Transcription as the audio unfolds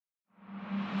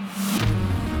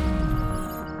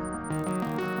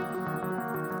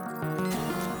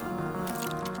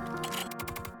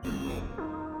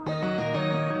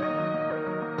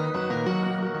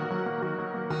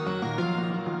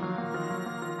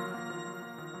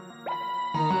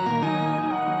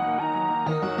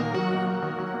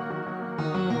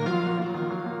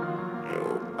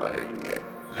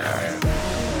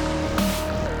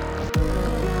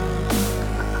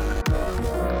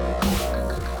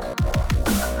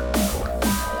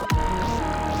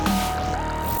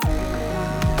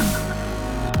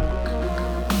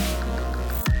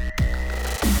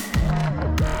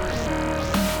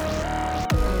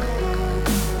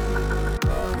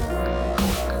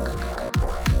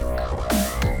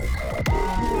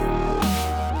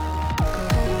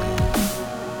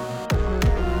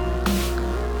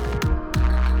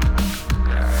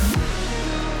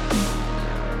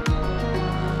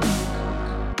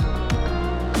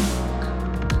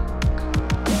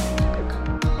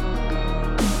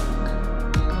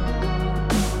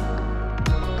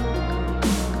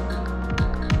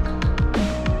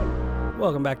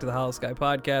Welcome back to the Hollow Sky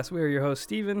Podcast. We are your host,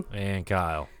 Steven. And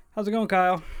Kyle. How's it going,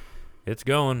 Kyle? It's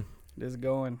going. It is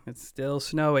going. It's still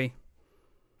snowy.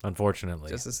 Unfortunately.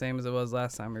 Just the same as it was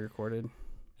last time we recorded.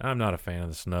 I'm not a fan of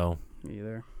the snow. Me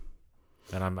either.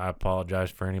 And I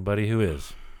apologize for anybody who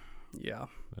is. Yeah.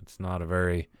 It's not a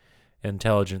very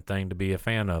intelligent thing to be a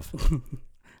fan of.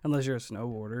 Unless you're a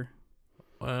snowboarder.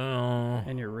 Well.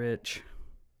 And you're rich.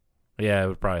 Yeah, it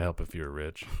would probably help if you were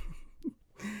rich.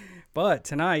 But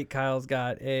tonight, Kyle's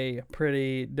got a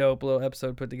pretty dope little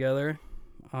episode put together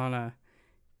on a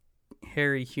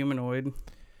hairy humanoid.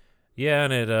 Yeah,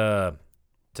 and it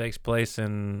takes place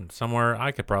in somewhere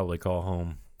I could probably call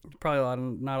home. Probably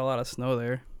not a lot of snow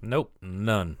there. Nope,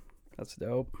 none. That's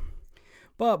dope.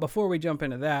 But before we jump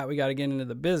into that, we got to get into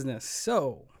the business.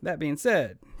 So, that being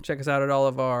said, check us out at all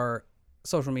of our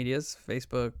social medias,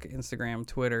 Facebook, Instagram,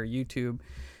 Twitter, YouTube.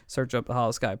 Search up the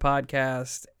Hollow Sky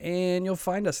Podcast, and you'll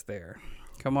find us there.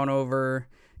 Come on over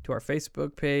to our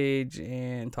Facebook page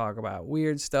and talk about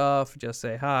weird stuff. Just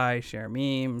say hi, share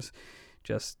memes.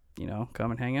 Just,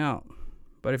 come and hang out.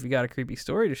 But if you got a creepy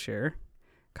story to share,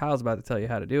 Kyle's about to tell you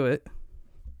how to do it.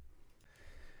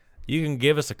 You can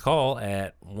give us a call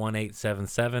at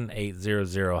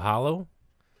 1-877-800-HOLLOW.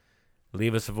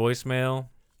 Leave us a voicemail,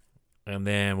 and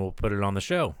then we'll put it on the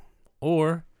show.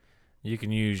 Or you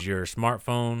can use your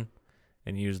smartphone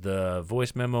and use the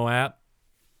voice memo app,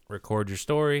 record your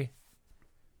story,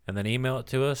 and then email it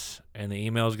to us. And the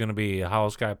email is going to be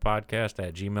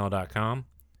hollowskypodcast@gmail.com.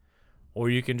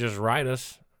 Or you can just write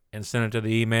us and send it to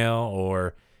the email,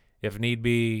 or if need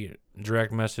be,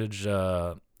 direct message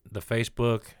the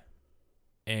Facebook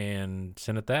and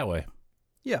send it that way.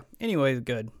 Yeah, anyways,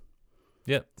 good.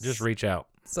 Yep, just reach out.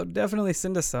 So definitely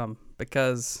send us some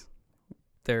because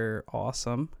they're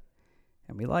awesome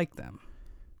and we like them.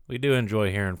 We do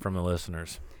enjoy hearing from the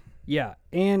listeners. Yeah,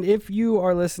 and if you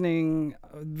are listening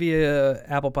via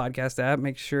Apple Podcast app,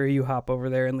 make sure you hop over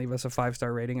there and leave us a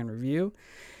 5-star rating and review.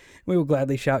 We will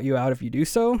gladly shout you out if you do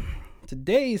so.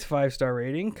 Today's 5-star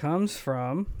rating comes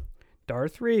from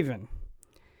Darth Raven.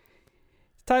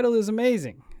 The title is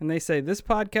amazing, and they say, this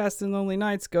podcast and Lonely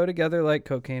Nights go together like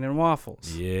cocaine and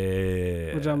waffles.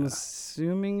 Yeah. Which I'm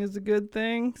assuming is a good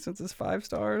thing since it's 5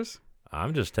 stars.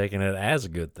 I'm just taking it as a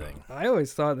good thing. I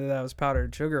always thought that was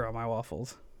powdered sugar on my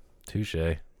waffles.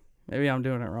 Touche. Maybe I'm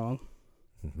doing it wrong.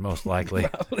 Most likely.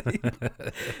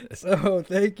 So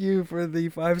thank you for the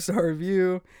 5-star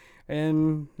review.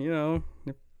 And, I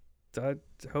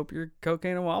hope your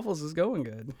cocaine and waffles is going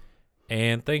good.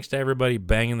 And thanks to everybody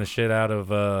banging the shit out of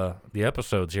the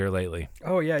episodes here lately.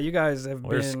 Oh, yeah, you guys have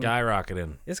We're been...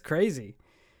 skyrocketing. It's crazy.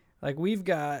 Like, we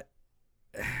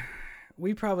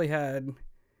probably had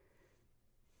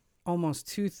almost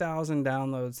 2,000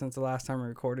 downloads since the last time we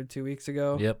recorded 2 weeks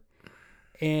ago. Yep.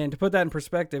 And to put that in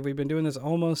perspective, we've been doing this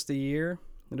almost a year.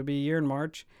 It'll be a year in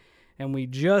March. And we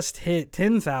just hit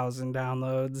 10,000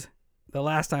 downloads the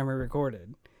last time we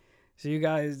recorded. So you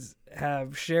guys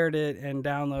have shared it and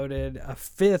downloaded a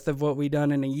fifth of what we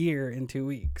done in a year in 2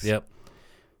 weeks. Yep.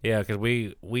 Yeah, because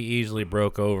we easily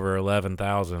broke over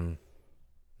 11,000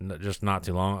 just not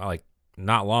too long, like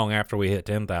not long after we hit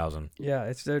 10,000. Yeah,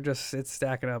 it's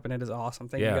stacking up, and it is awesome.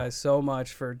 Thank you Yeah. guys so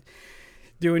much for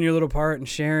doing your little part and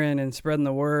sharing and spreading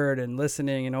the word and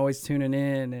listening and always tuning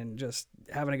in and just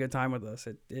having a good time with us.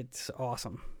 It's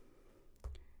awesome.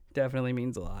 Definitely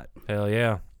means a lot. Hell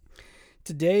yeah.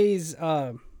 Today's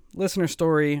listener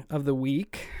story of the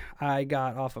week I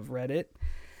got off of Reddit.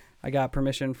 I got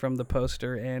permission from the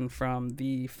poster and from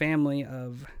the family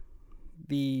of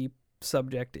the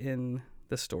subject in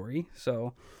the story.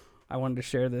 So I wanted to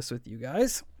share this with you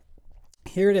guys.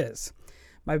 Here it is.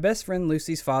 My best friend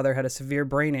Lucy's father had a severe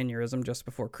brain aneurysm just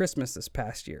before Christmas this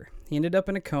past year. He ended up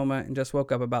in a coma and just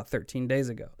woke up about 13 days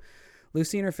ago.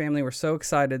 Lucy and her family were so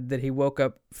excited that he woke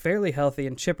up fairly healthy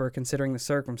and chipper considering the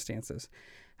circumstances.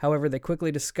 However, they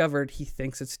quickly discovered he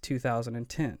thinks it's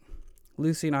 2010.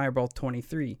 Lucy and I are both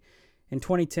 23. In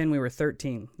 2010, we were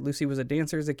 13. Lucy was a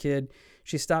dancer as a kid.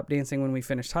 She stopped dancing when we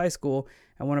finished high school,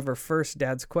 and one of her first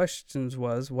dad's questions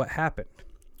was, what happened?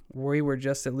 We were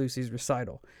just at Lucy's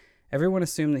recital. Everyone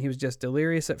assumed that he was just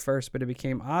delirious at first, but it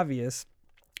became obvious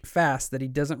fast that he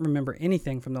doesn't remember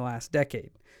anything from the last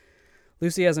decade.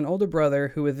 Lucy has an older brother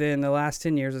who within the last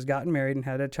 10 years has gotten married and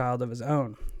had a child of his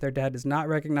own. Their dad does not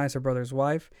recognize her brother's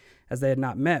wife, as they had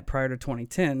not met prior to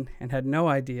 2010 and had no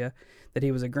idea that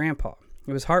he was a grandpa.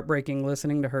 It was heartbreaking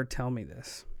listening to her tell me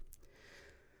this.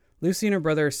 Lucy and her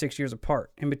brother are 6 years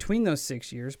apart. In between those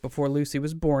 6 years, before Lucy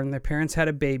was born, their parents had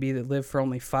a baby that lived for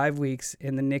only 5 weeks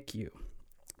in the NICU.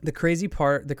 The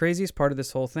craziest part of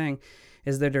this whole thing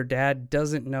is that her dad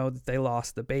doesn't know that they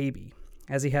lost the baby.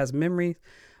 as he has memories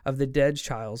of the dead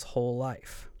child's whole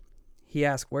life. He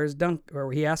asked where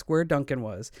Duncan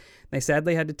was. They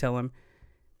sadly had to tell him,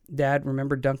 Dad,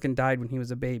 remember Duncan died when he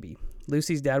was a baby.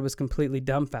 Lucy's dad was completely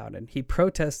dumbfounded. He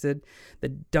protested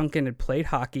that Duncan had played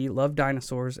hockey, loved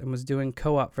dinosaurs, and was doing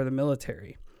co-op for the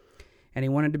military. And he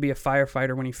wanted to be a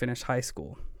firefighter when he finished high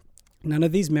school. None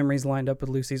of these memories lined up with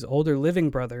Lucy's older living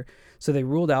brother, so they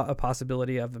ruled out a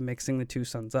possibility of mixing the two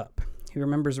sons up. He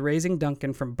remembers raising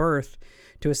Duncan from birth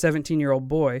to a 17-year-old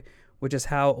boy, which is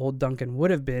how old Duncan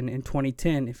would have been in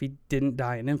 2010 if he didn't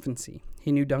die in infancy.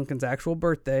 He knew Duncan's actual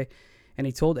birthday, and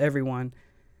he told everyone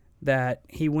that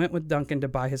he went with Duncan to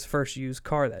buy his first used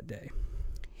car that day.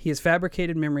 He has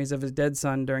fabricated memories of his dead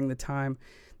son during the time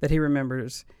that he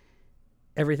remembers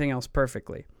everything else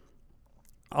perfectly.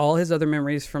 All his other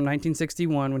memories from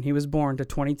 1961 when he was born to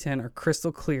 2010 are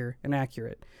crystal clear and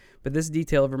accurate, but this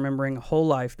detail of remembering a whole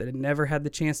life that had never had the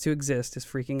chance to exist is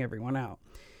freaking everyone out.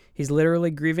 He's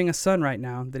literally grieving a son right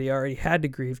now that he already had to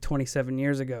grieve 27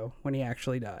 years ago when he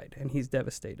actually died, and he's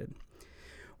devastated.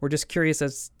 We're just curious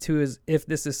as to if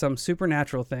this is some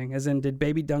supernatural thing, as in, did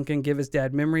baby Duncan give his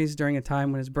dad memories during a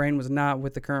time when his brain was not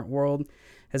with the current world?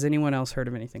 Has anyone else heard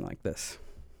of anything like this?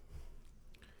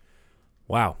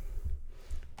 Wow.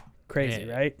 Crazy,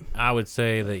 right? I would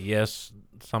say that yes,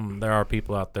 there are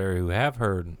people out there who have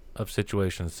heard of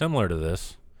situations similar to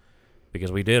this,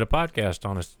 because we did a podcast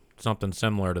on something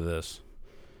similar to this.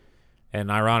 And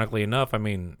ironically enough, I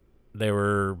mean, they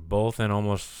were both in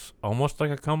almost like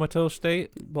a comatose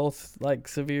state. Both like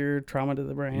severe trauma to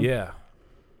the brain. Yeah,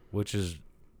 which is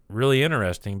really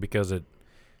interesting because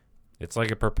it's like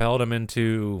it propelled them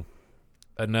into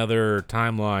another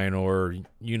timeline or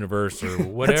universe or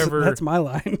whatever. That's my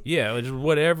line. Yeah, just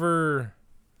whatever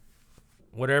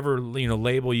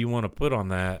label you want to put on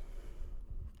that.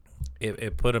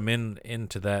 It put them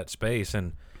into that space.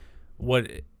 And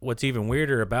what's even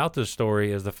weirder about this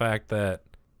story is the fact that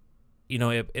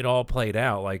it all played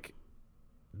out. Like,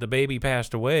 the baby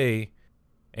passed away,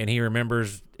 and he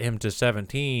remembers him to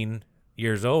 17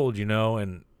 years old.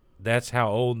 And that's how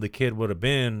old the kid would have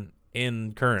been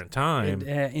in current time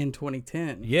in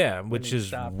 2010. Yeah, which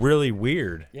is really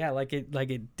weird. Yeah, like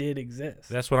it did exist.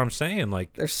 That's what I'm saying.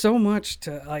 Like, there's so much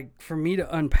to for me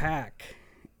to unpack.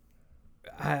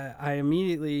 I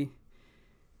immediately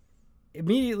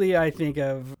I think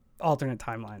of alternate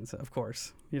timelines, of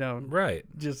course. Right.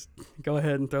 Just go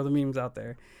ahead and throw the memes out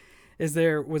there. Was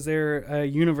there a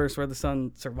universe where the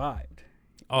son survived?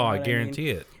 Oh, I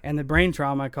guarantee it. And the brain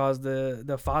trauma caused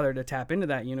the father to tap into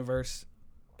that universe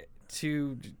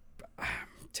to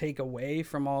take away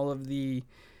from all of the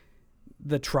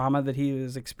trauma that he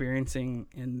was experiencing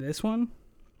in this one?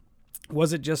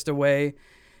 Was it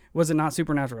not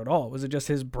supernatural at all? Was it just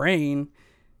his brain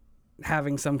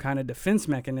having some kind of defense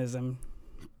mechanism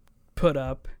put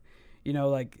up?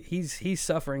 Like he's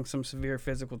suffering some severe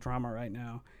physical trauma right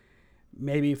now.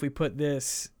 Maybe if we put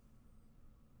this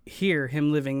here,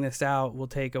 him living this out will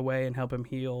take away and help him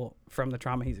heal from the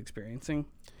trauma he's experiencing.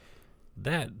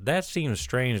 That seems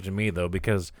strange to me, though,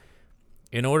 because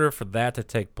in order for that to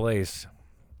take place,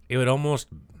 it would almost,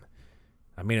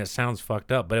 it sounds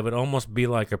fucked up, but it would almost be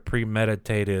like a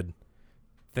premeditated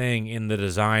thing in the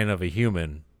design of a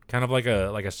human, kind of like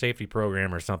a safety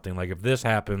program or something. Like, if this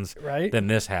happens, right, then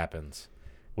this happens,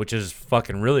 which is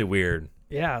fucking really weird.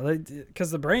 Yeah,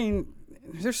 because the brain,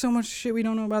 there's so much shit we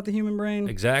don't know about the human brain.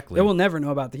 Exactly. That we'll never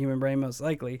know about the human brain, most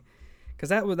likely.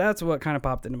 Because that's what kind of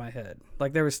popped into my head.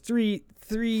 Like, there was three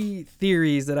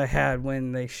theories that I had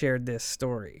when they shared this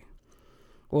story.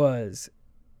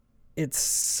 It's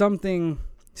something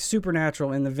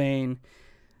supernatural in the vein,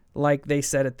 like they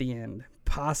said at the end.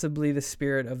 Possibly the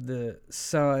spirit of the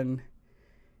son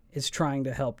is trying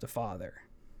to help the father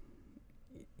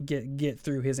get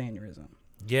through his aneurysm.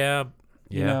 Yeah.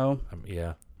 Yeah.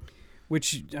 Yeah.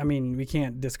 Which, we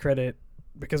can't discredit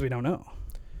because we don't know.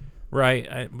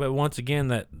 Right, but once again,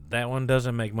 that one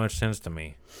doesn't make much sense to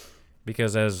me,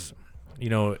 because as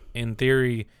in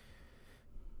theory,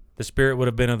 the spirit would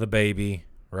have been of the baby,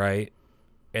 right,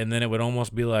 and then it would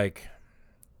almost be like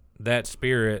that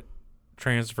spirit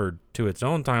transferred to its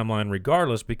own timeline,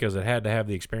 regardless, because it had to have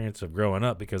the experience of growing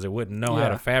up, because it wouldn't know how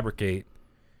to fabricate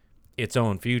its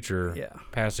own future,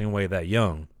 passing away that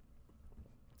young.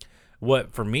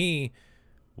 For me,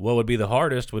 what would be the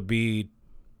hardest would be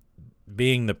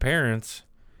being the parents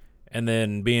and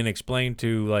then being explained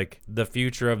to, like, the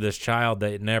future of this child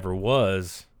that it never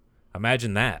was.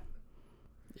 Imagine that.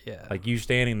 Yeah. Like, you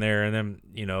standing there and then,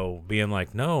 being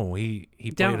like, no, he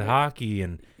played hockey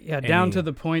and down to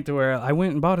the point to where I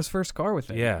went and bought his first car with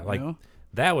him. Yeah, like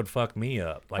that would fuck me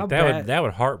up. Like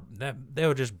How that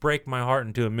would just break my heart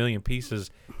into a million pieces.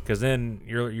 Because then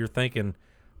you're thinking,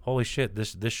 holy shit,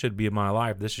 this should be my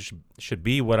life. This should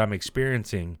be what I'm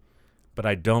experiencing, but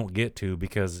I don't get to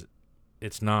because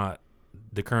it's not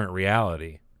the current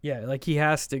reality. Yeah, like he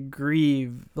has to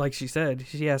grieve, like she said,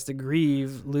 he has to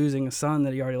grieve losing a son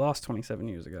that he already lost 27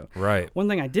 years ago. Right. One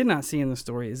thing I did not see in the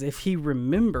story is if he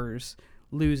remembers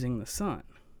losing the son.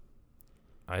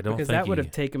 I don't because think that would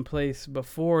have taken place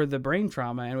before the brain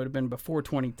trauma and would have been before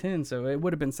 2010, so it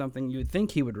would have been something you would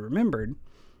think he would have remembered.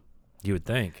 You would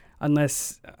think.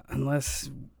 Unless,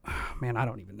 man, I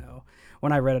don't even know.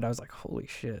 When I read it, I was like, holy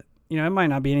shit. You know, it might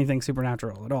not be anything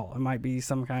supernatural at all. It might be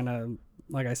some kind of,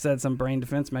 like I said, some brain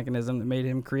defense mechanism that made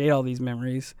him create all these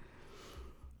memories.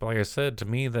 But like I said, to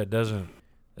me, it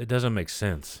doesn't make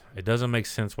sense. It doesn't make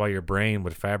sense why your brain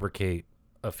would fabricate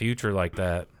a future like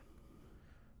that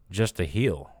just to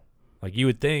heal. Like you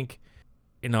would think,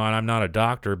 you know, and I'm not a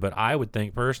doctor, but I would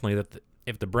think personally that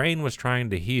if the brain was trying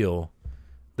to heal,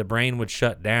 the brain would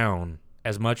shut down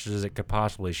as much as it could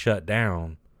possibly shut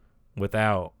down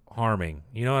without harming.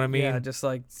 You know what I mean? Yeah, just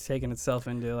like taking itself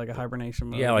into like a hibernation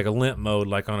mode. Yeah, like a limp mode,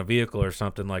 like on a vehicle or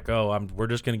something. Like, we're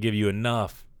just going to give you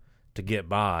enough to get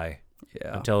by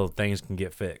until things can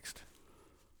get fixed.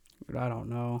 But I don't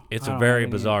know. It's a very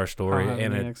bizarre story,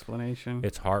 and explanation.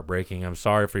 It's heartbreaking. I'm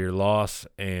sorry for your loss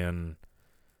and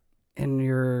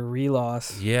your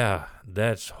re-loss. Yeah,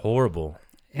 that's horrible.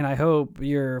 And I hope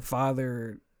your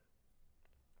father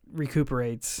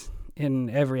recuperates in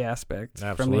every aspect.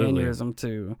 Absolutely. From the aneurysm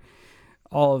to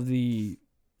all of the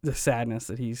sadness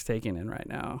that he's taking in right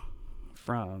now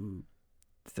from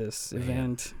this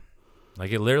event.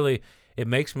 Like it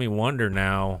makes me wonder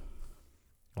now,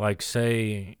 like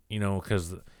say, you know,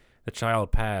 because the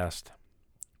child passed,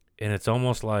 and it's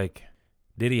almost like,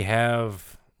 did he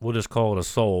have, we'll just call it a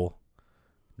soul,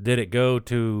 did it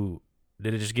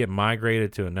just get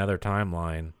migrated to another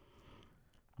timeline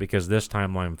because this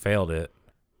timeline failed it?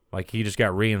 Like he just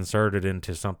got reinserted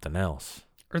into something else.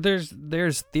 Or there's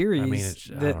theories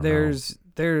that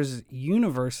there's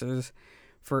universes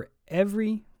for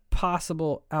every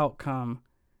possible outcome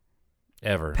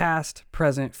ever, past,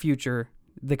 present, future,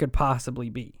 that could possibly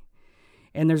be.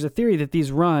 And there's a theory that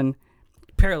these run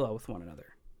parallel with one another.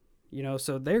 You know,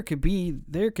 so there could be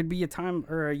a time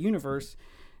or a universe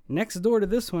next door to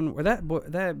this one where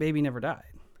that baby never died.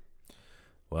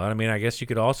 Well, I mean, I guess you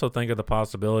could also think of the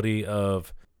possibility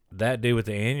of that dude with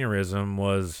the aneurysm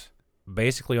was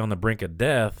basically on the brink of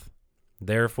death,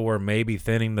 therefore maybe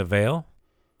thinning the veil.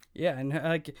 Yeah, and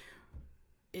like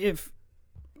if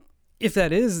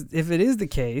it is the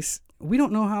case, we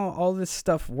don't know how all this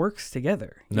stuff works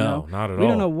together. No, not at all. We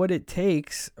don't know what it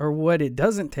takes or what it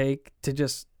doesn't take to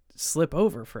just slip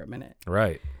over for a minute.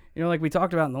 Right. You know, like we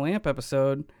talked about in the lamp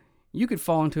episode, you could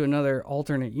fall into another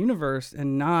alternate universe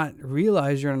and not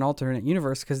realize you're in an alternate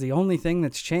universe because the only thing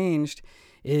that's changed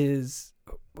is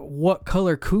what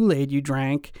color Kool-Aid you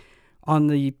drank on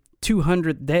the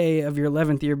 200th day of your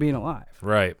 11th year being alive.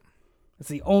 Right. That's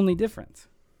the only difference.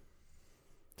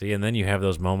 See, and then you have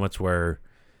those moments where,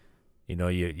 you know,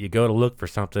 you go to look for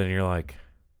something and you're like,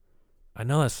 I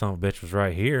know that son of a bitch was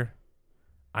right here.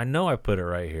 I know I put it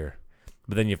right here.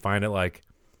 But then you find it like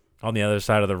on the other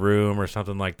side of the room or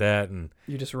something like that, and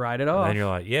you just write it off. And you're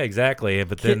like, yeah, exactly.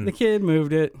 But then the kid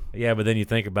moved it. Yeah, but then you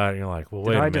think about it and you're like, well,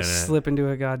 wait a minute. Did I just slip into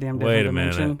a goddamn different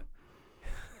dimension?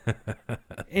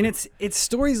 And it's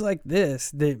stories like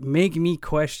this that make me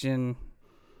question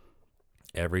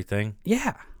everything.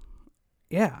 Yeah.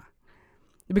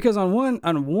 Because on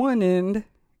one end,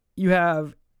 you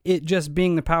have it just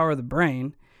being the power of the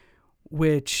brain,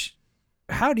 which,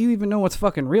 how do you even know what's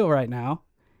fucking real right now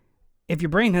if your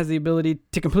brain has the ability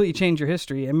to completely change your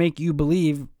history and make you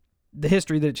believe the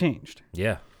history that it changed?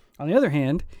 Yeah. On the other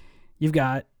hand, you've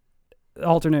got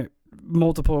alternate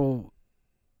multiple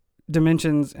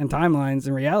dimensions and timelines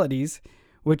and realities,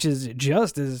 which is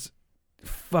just as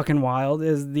fucking wild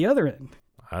as the other end.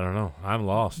 I don't know. I'm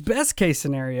lost. Best case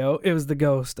scenario, it was the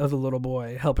ghost of the little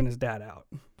boy helping his dad out.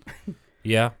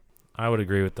 Yeah, I would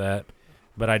agree with that.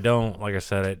 But I don't, like I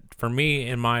said, for me,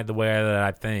 the way that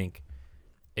I think,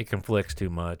 it conflicts too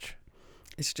much.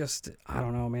 It's just, I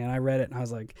don't know, man. I read it and I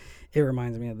was like, it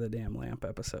reminds me of the damn lamp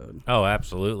episode. Oh,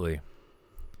 absolutely.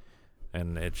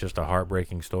 And it's just a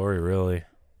heartbreaking story, really.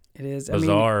 It is.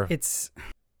 Bizarre. I mean, it's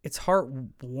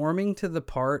heartwarming to the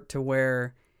part to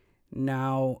where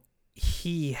now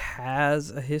he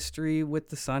has a history with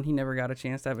the son he never got a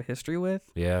chance to have a history with.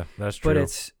 Yeah, that's true. But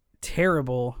it's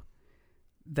terrible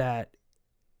that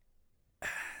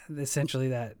essentially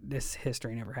that this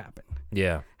history never happened.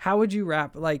 Yeah. How would you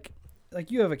wrap, like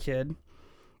you have a kid,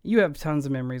 You have tons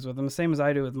of memories with them, the same as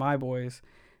I do with my boys.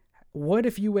 What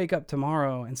if you wake up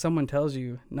tomorrow and someone tells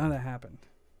you none of that happened?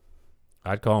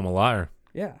 I'd call him a liar.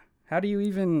 Yeah. How do you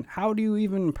even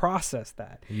process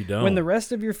that? You don't. When the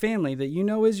rest of your family that you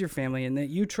know is your family and that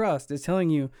you trust is telling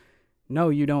you, no,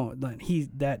 you don't.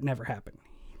 That never happened.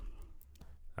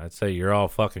 I'd say you're all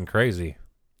fucking crazy.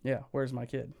 Yeah. Where's my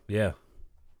kid? Yeah.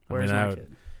 Where's my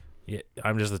kid? Yeah,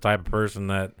 I'm just the type of person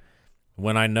that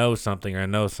when I know something,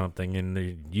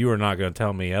 and you are not going to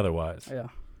tell me otherwise. Yeah.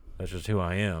 That's just who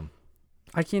I am.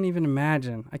 I can't even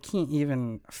imagine. I can't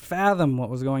even fathom what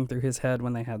was going through his head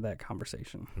when they had that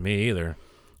conversation. Me either.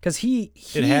 Because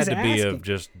it had to be of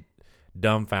just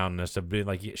dumbfoundedness, of being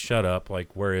like, shut up,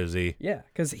 like, where is he? Yeah,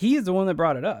 because he's the one that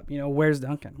brought it up. Where's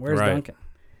Duncan? Where's Duncan?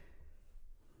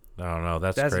 I don't know.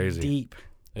 That's crazy. Deep.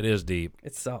 It is deep.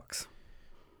 It sucks.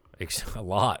 A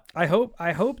lot. I hope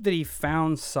that he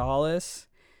found solace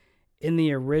in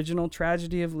the original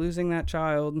tragedy of losing that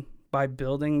child by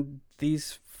getting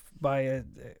these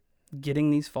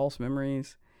false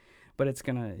memories, but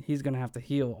he's gonna have to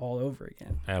heal all over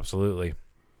again. Absolutely.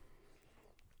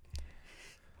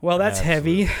 Well, that's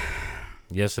heavy.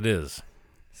 Yes, it is.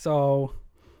 So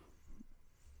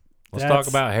let's talk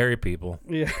about hairy people.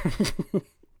 Yeah.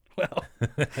 Well,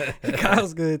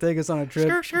 Kyle's gonna take us on a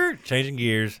trip. Changing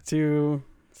gears to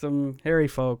some hairy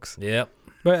folks. Yep.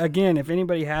 But again, if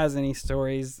anybody has any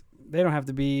stories, they don't have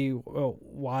to be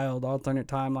wild alternate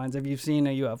timelines. If you've seen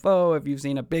a UFO, if you've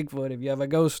seen a Bigfoot, if you have a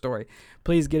ghost story,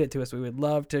 please get it to us. We would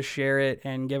love to share it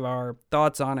and give our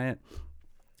thoughts on it.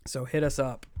 So hit us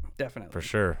up, definitely. For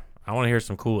sure. I want to hear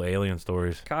some cool alien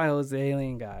stories. Kyle is the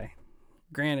alien guy.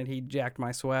 Granted, he jacked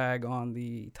my swag on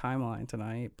the timeline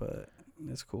tonight, but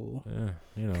it's cool.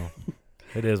 Yeah,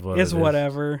 it is what it's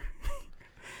whatever.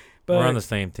 But we're on the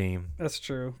same team. That's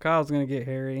true. Kyle's going to get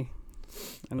Harry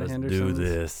and Let's the Hendersons. do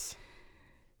this.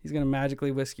 He's going to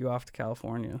magically whisk you off to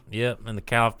California. Yep, in the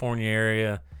California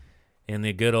area, in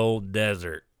the good old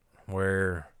desert,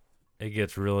 where it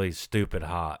gets really stupid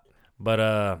hot.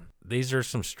 But these are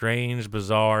some strange,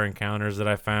 bizarre encounters that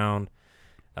I found.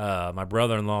 My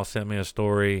brother-in-law sent me a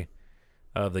story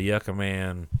of the Yucca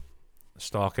Man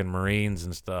stalking Marines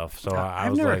and stuff. So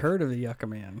I've never heard of the Yucca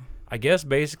Man. I guess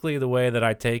basically the way that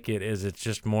I take it is it's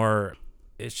just more,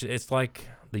 it's like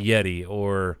the Yeti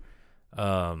or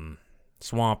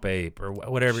swamp ape or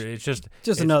whatever. It's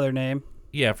another name.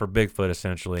 Yeah, for Bigfoot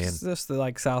essentially. It's just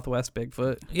the Southwest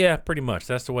Bigfoot. Yeah, pretty much.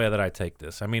 That's the way that I take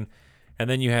this. I mean, and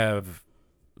then you have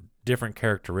different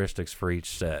characteristics for each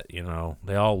set.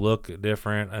 They all look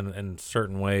different in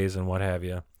certain ways and what have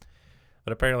you.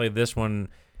 But apparently this one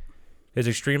is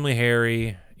extremely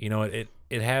hairy.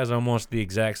 It has almost the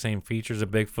exact same features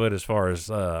of Bigfoot as far as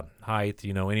height.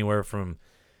 Anywhere from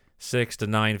 6 to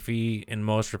 9 feet in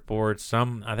most reports.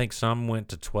 I think some went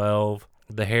to 12.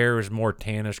 The hair is more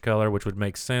tannish color, which would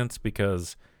make sense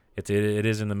because it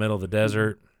is in the middle of the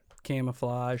desert.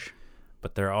 Camouflage.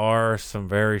 But there are some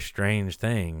very strange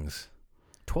things.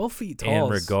 12 feet tall.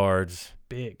 In regards.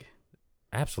 Big.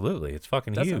 Absolutely. It's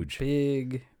fucking huge. That's a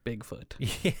big Bigfoot.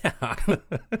 Yeah.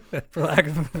 for lack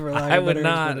of I would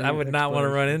not want to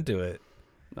run into it.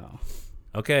 No.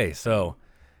 Okay, so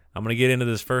I'm going to get into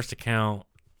this first account,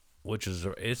 which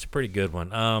it's a pretty good one.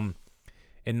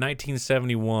 In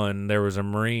 1971, there was a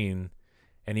Marine,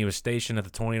 and he was stationed at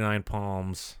the 29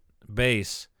 Palms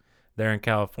base there in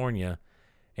California,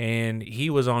 and he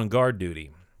was on guard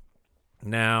duty.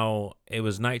 Now, it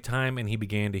was nighttime, and he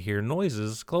began to hear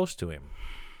noises close to him.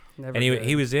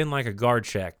 He was in like a guard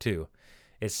shack, too.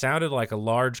 It sounded like a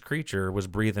large creature was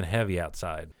breathing heavy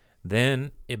outside.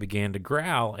 Then it began to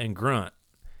growl and grunt.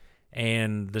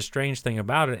 And the strange thing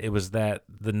about it was that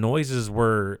the noises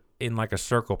were in like a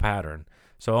circle pattern.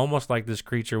 So almost like this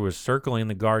creature was circling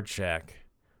the guard shack,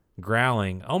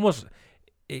 growling. Almost,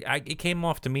 it came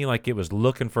off to me like it was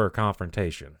looking for a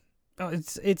confrontation. Oh,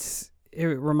 it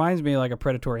reminds me of like a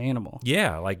predatory animal.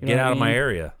 Yeah, like get out of my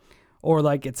area. Or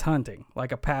like it's hunting,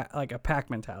 like a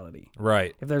pack mentality.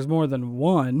 Right. If there's more than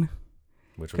one,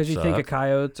 because you think of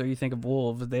coyotes or you think of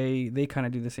wolves, they kind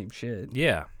of do the same shit.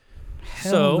 Yeah.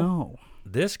 Hell no.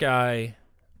 This guy,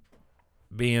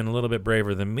 being a little bit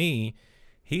braver than me,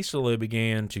 he slowly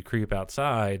began to creep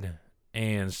outside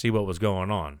and see what was going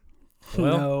on.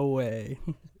 Well, no way.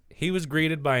 He was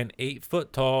greeted by an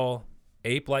 8-foot-tall,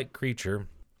 ape-like creature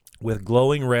with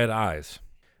glowing red eyes.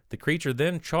 The creature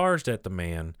then charged at the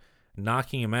man,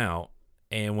 knocking him out,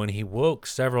 and when he woke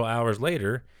several hours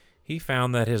later, he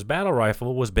found that his battle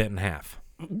rifle was bent in half.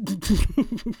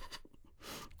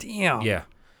 Damn. Yeah.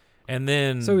 And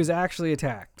then... So he was actually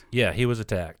attacked. Yeah, he was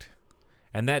attacked.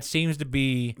 And that seems to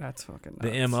be That's fucking nuts.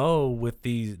 the MO with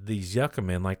these yucca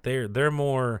men. Like they're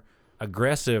more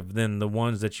aggressive than the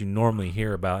ones that you normally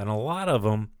hear about, and a lot of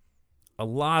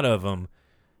them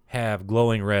have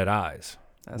glowing red eyes,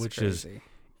 That's which crazy. is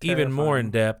even more Terrifying.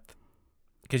 in depth,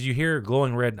 because you hear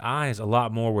glowing red eyes a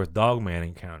lot more with Dogman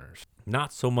encounters,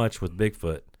 not so much with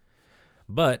Bigfoot.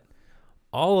 But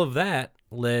all of that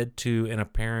led to an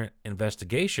apparent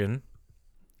investigation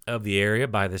of the area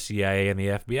by the CIA and the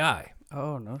FBI.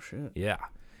 Oh, no shit. Yeah.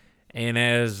 And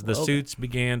as the Well suits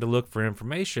began to look for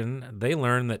information, they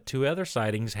learned that 2 other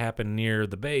sightings happened near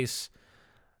the base.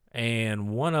 And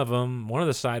one of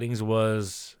the sightings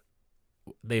was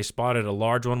they spotted a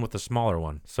large one with a smaller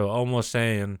one. So almost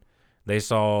saying they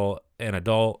saw an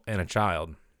adult and a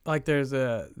child. Like there's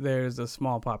a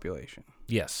small population.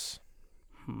 Yes.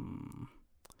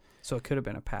 So it could have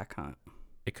been a pack hunt.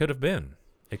 It could have been.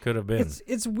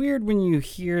 It's weird when you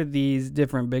hear these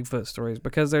different Bigfoot stories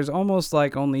because there's almost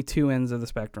like only 2 ends of the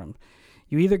spectrum.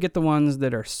 You either get the ones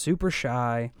that are super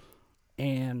shy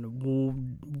and will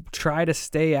try to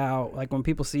stay out. Like when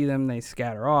people see them, they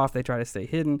scatter off. They try to stay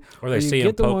hidden. Or they you see him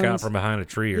get the poke out ones- from behind a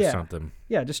tree or Yeah. something.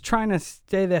 Yeah, just trying to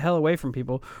stay the hell away from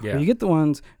people. Yeah. Or you get the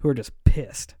ones who are just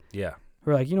pissed. Yeah.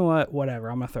 Who are like, you know what? Whatever.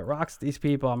 I'm going to throw rocks at these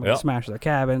people. I'm going to Yep. smash their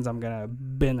cabins. I'm going to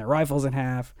bend their rifles in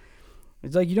half.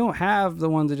 It's like you don't have the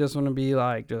ones that just want to be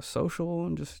like just social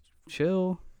and just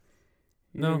chill.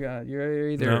 No. You're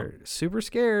either super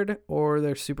scared or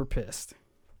they're super pissed.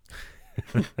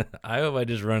 I hope I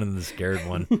just run into the scared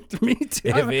one. Me too.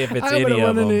 If it's I haven't any of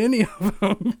run into them. any of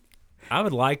them.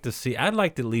 I'd like to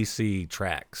at least see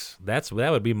tracks. That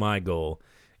would be my goal,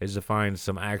 is to find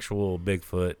some actual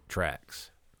Bigfoot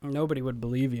tracks. Nobody would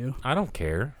believe you. I don't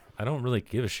care. I don't really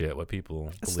give a shit what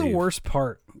people That's believe. the worst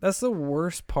part. That's the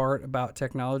worst part about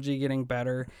technology getting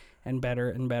better and better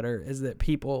and better is that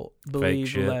people believe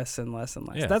shit. less and less and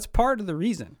less. Yeah. That's part of the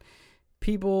reason.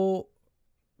 People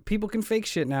can fake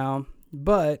shit now,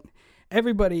 but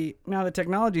everybody, now that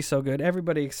technology's so good,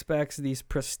 everybody expects these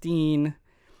pristine,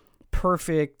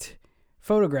 perfect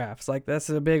photographs. Like that's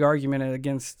a big argument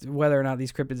against whether or not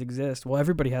these cryptids exist. Well,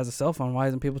 everybody has a cell phone. Why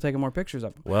isn't people taking more pictures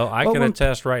of them? Well, I But can when-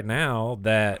 attest right now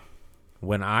that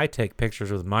when I take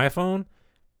pictures with my phone,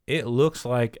 it looks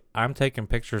like I'm taking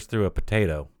pictures through a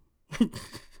potato.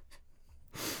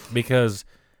 Because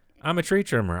I'm a tree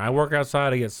trimmer. I work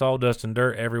outside. I get sawdust and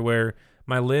dirt everywhere.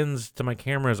 My lens to my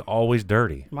camera is always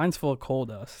dirty. Mine's full of coal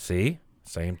dust. See?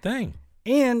 Same thing.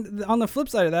 And on the flip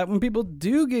side of that, when people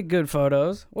do get good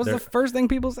photos, what's They're the first thing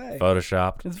people say?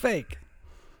 Photoshopped. It's fake.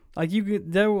 Like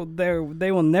they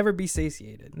will never be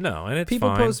satiated. No, and it's People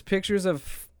fine. post pictures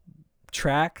of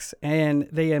tracks, and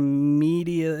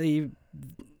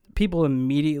people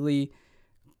immediately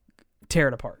tear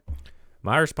it apart.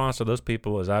 My response to those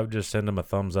people is I would just send them a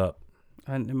thumbs up.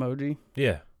 An emoji.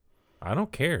 Yeah. I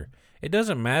don't care. It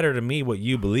doesn't matter to me what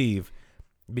you believe,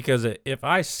 because if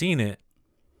I seen it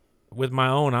with my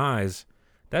own eyes,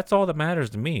 that's all that matters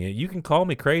to me. You can call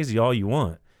me crazy all you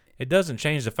want. It doesn't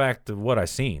change the fact of what I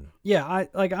seen. Yeah,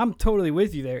 I'm totally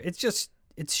with you there. It's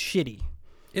shitty.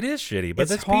 It is shitty, but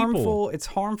It's that's harmful. people. It's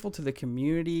harmful to the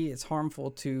community. It's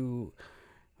harmful to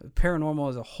paranormal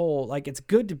as a whole. Like it's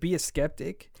good to be a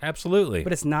skeptic, Absolutely.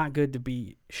 but it's not good to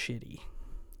be shitty.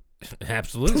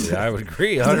 Absolutely. I would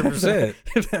agree 100%.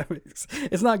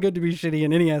 It's not good to be shitty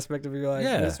in any aspect of your life,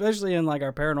 Yeah. especially in like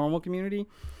our paranormal community.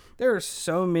 There are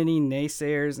so many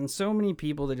naysayers and so many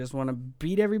people that just want to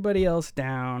beat everybody else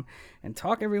down and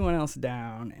talk everyone else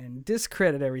down and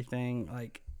discredit everything.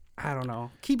 Like, I don't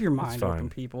know. Keep your mind fine. open,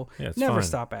 people. Yeah, it's Never fine.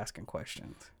 stop asking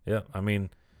questions. Yeah, I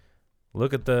mean,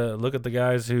 look at the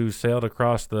guys who sailed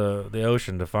across the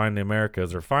ocean to find the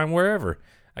Americas or find wherever.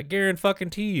 I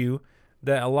guarantee you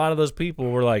that a lot of those people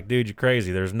were like, "Dude, you're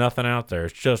crazy. There's nothing out there.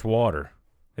 It's just water.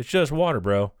 It's just water,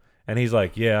 bro." And he's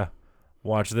like, "Yeah,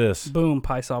 watch this. Boom,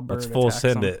 Pie-Saw bird. Let's full attacks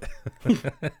send them.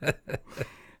 it."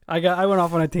 I went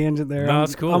off on a tangent there. No,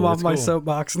 it's cool. I'm off It's my cool.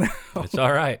 soapbox now. It's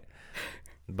all right.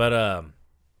 But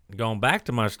going back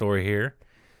to my story here,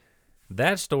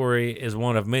 that story is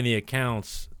one of many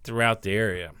accounts throughout the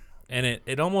area. And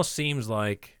it almost seems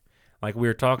like we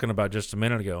were talking about just a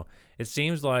minute ago, it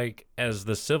seems like as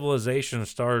the civilization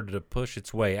started to push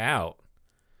its way out,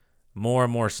 more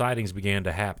and more sightings began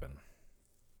to happen.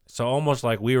 So almost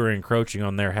like we were encroaching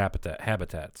on their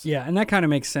habitats. Yeah, and that kind of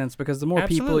makes sense because the more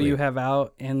people Absolutely. you have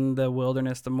out in the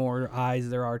wilderness, the more eyes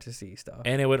there are to see stuff.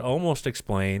 And it would almost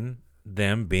explain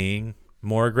them being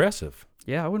more aggressive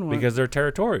Yeah, I wouldn't want because they're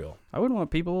territorial.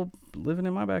 people living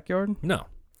in my backyard. No.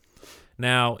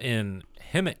 Now, in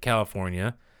Hemet,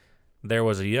 California, there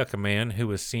was a yucca man who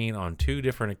was seen on 2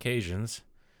 different occasions,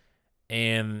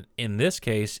 And in this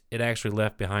case, it actually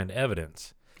left behind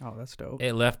evidence. Oh, that's dope.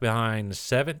 It left behind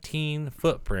 17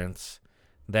 footprints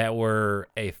that were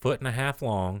 1.5 feet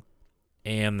long,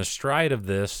 and the stride of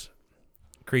this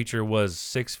creature was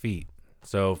 6 feet.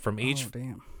 So from each,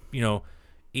 damn.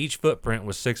 Each footprint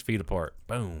was 6 feet apart.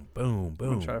 Boom, boom, I'm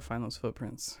boom. gonna try to find those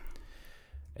footprints.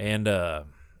 And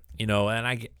I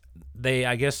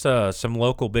guess some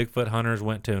local Bigfoot hunters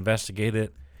went to investigate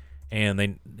it,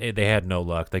 and they had no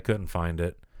luck. They couldn't find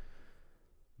it.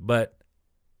 But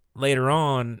later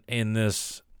on in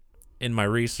my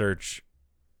research,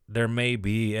 there may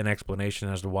be an explanation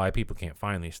as to why people can't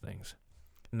find these things.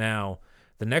 Now,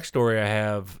 the next story I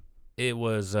have, it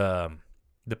was the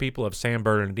people of San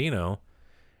Bernardino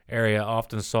area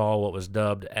often saw what was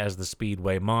dubbed as the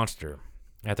Speedway Monster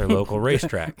at their local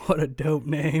racetrack. What a dope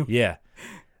name. Yeah.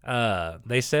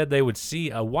 They said they would see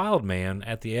a wild man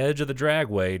at the edge of the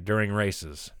dragway during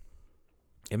races.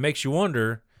 It makes you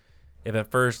wonder if at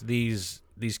first these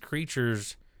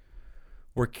creatures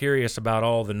were curious about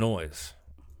all the noise,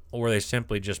 or were they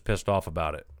simply just pissed off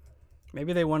about it.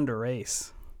 Maybe they wanted to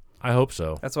race. I hope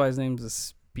so. That's why his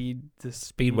name's the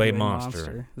Speedway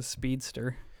Monster. The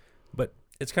Speedster. But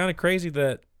it's kind of crazy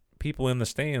that people in the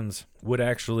stands would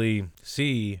actually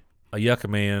see a Yucca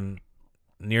Man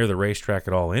near the racetrack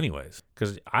at all anyways.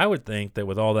 Because I would think that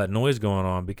with all that noise going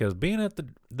on, because being at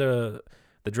the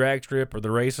drag strip or the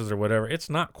races or whatever,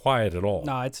 it's not quiet at all.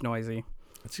 No, it's noisy.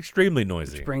 It's extremely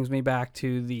noisy. Which brings me back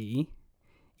to the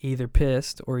either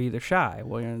pissed or either shy.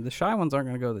 Well, the shy ones aren't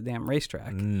going to go to the damn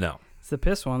racetrack. No. It's the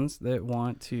pissed ones that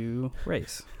want to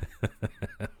race.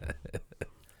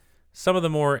 Some of the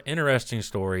more interesting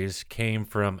stories came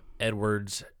from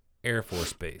Edwards Air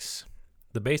Force Base.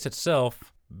 The base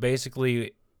itself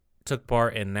basically took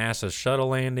part in NASA's shuttle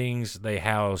landings. They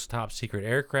housed top secret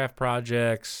aircraft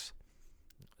projects.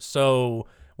 So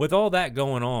with all that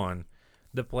going on,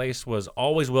 the place was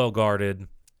always well guarded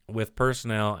with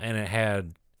personnel, and it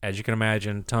had, as you can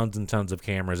imagine, tons and tons of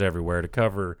cameras everywhere to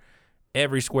cover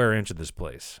every square inch of this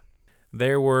place.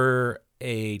 There were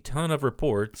a ton of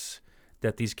reports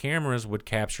that these cameras would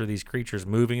capture these creatures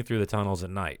moving through the tunnels at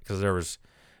night, because there was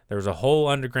a whole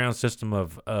underground system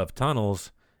of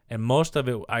tunnels, and most of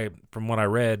it, from what I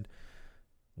read,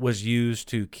 was used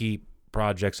to keep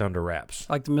projects under wraps.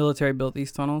 Like the military built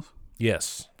these tunnels?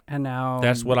 Yes. And now...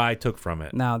 That's what I took from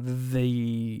it. Now the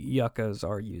yuccas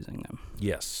are using them.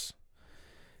 Yes.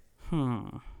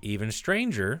 Even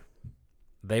stranger,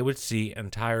 they would see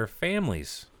entire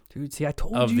families Dude, see, I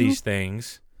told of you. these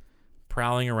things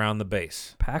prowling around the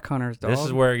base. Pack hunters, dog. This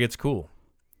is where it gets cool.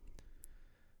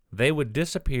 They would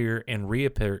disappear and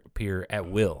reappear at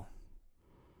will.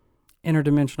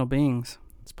 Interdimensional beings.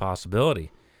 It's a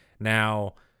possibility.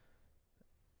 Now,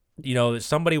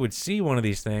 somebody would see one of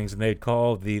these things and they'd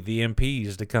call the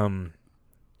MPs to come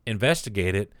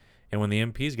investigate it. And when the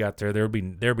MPs got there, there'd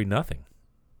be nothing.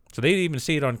 So they'd even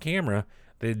see it on camera.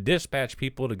 They'd dispatch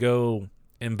people to go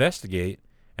investigate,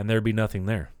 and there'd be nothing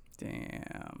there.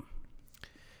 Damn.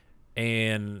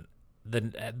 And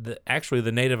actually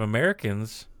the Native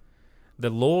Americans, the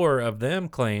lore of them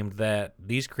claimed that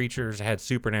these creatures had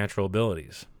supernatural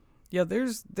abilities. Yeah,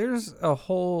 there's a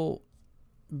whole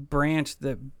branch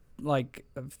that, like,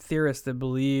 of theorists that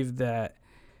believe that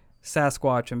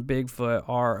Sasquatch and Bigfoot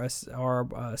are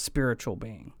a spiritual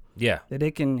being. Yeah. That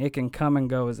it can come and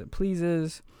go as it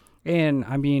pleases. And,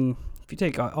 I mean, if you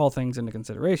take all things into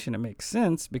consideration, it makes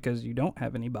sense because you don't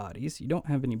have any bodies. You don't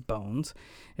have any bones.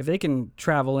 If they can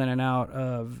travel in and out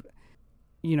of,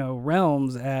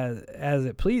 realms as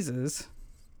it pleases.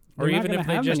 Or even if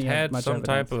they just had some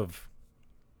type of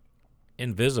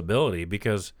invisibility,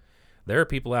 because there are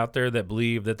people out there that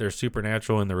believe that they're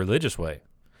supernatural in the religious way,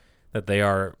 that they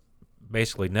are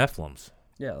basically Nephilims.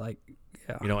 Yeah,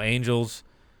 Angels,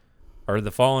 or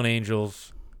the fallen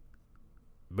angels,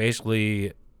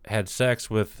 basically had sex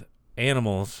with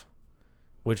animals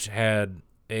which had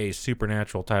a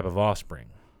supernatural type of offspring.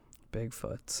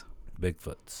 Bigfoots.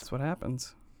 That's what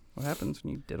happens. What happens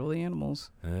when you diddle the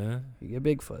animals? You get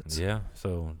Bigfoots. Yeah,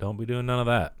 so don't be doing none of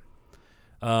that.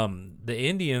 The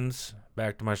Indians,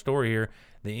 back to my story here,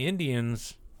 the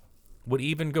Indians would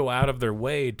even go out of their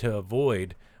way to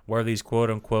avoid where these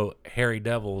quote-unquote hairy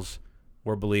devils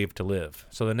were believed to live.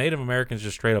 So the Native Americans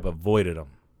just straight up avoided them.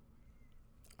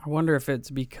 I wonder if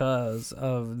it's because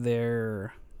of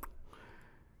their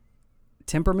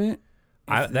temperament.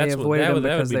 They avoided them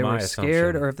because they were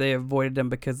scared, or if they avoided them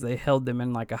because they held them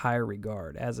in like a higher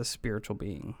regard as a spiritual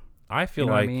being. I feel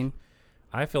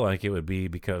like it would be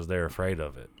because they're afraid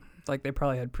of it. Like they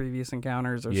probably had previous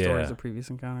encounters or stories of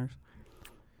previous encounters.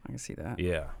 I can see that.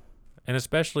 Yeah. And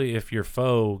especially if your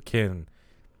foe can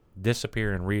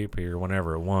disappear and reappear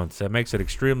whenever it wants, that makes it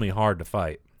extremely hard to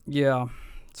fight. Yeah.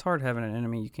 It's hard having an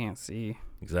enemy you can't see.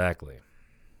 Exactly.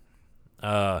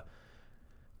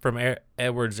 From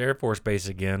Edwards Air Force Base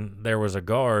again, there was a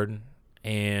guard,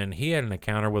 and he had an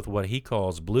encounter with what he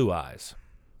calls blue eyes.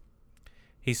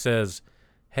 He says,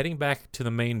 heading back to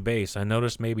the main base, I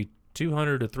noticed maybe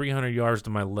 200 to 300 yards to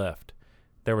my left.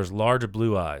 There was large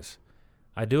blue eyes.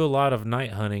 I do a lot of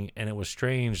night hunting, and it was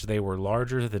strange they were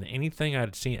larger than anything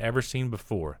I'd ever seen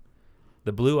before.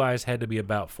 The blue eyes had to be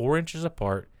about 4 inches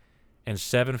apart and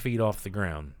 7 feet off the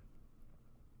ground.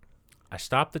 I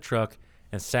stopped the truck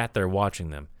and sat there watching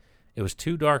them. It was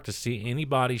too dark to see any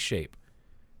body shape.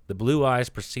 The blue eyes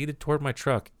proceeded toward my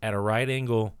truck at a right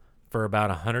angle for about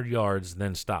 100 yards,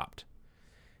 then stopped.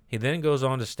 He then goes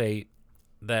on to state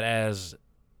that as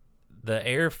the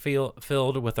air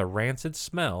filled with a rancid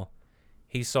smell,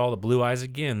 he saw the blue eyes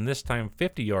again, this time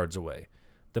 50 yards away.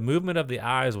 The movement of the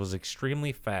eyes was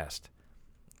extremely fast.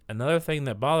 Another thing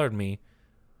that bothered me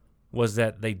was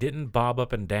that they didn't bob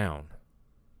up and down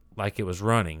like it was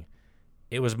running.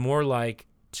 It was more like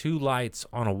two lights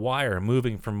on a wire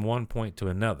moving from one point to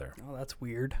another. Oh, that's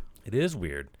weird. It is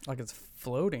weird. Like it's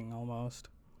floating almost.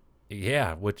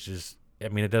 Yeah, which is, I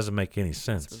mean, it doesn't make any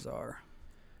sense. It's bizarre.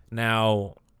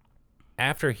 Now,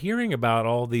 after hearing about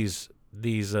all these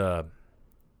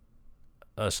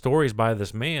stories by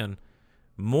this man,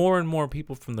 more and more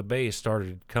people from the base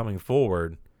started coming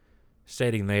forward,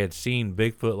 stating they had seen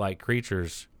Bigfoot-like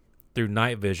creatures through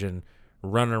night vision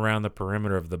running around the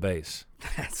perimeter of the base.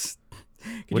 That's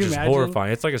which is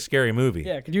horrifying. It's like a scary movie.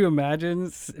 Yeah, could you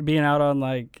imagine being out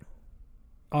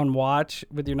on watch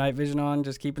with your night vision on,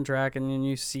 just keeping track, and then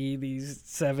you see these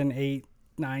 7, 8,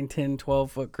 9, 10,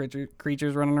 12-foot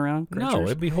creatures running around? No,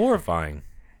 it'd be horrifying.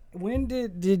 When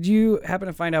did you happen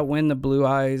to find out when the blue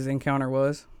eyes encounter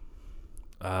was?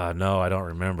 No, I don't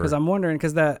remember. Because I'm wondering,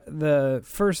 because the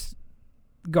first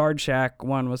guard shack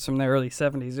one was from the early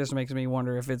 70s. Just makes me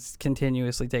wonder if it's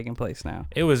continuously taking place now.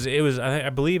 It was. I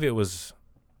believe it was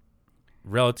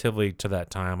relatively to that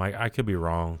time. I could be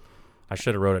wrong. I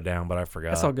should have wrote it down, but I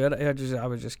forgot. That's all good. I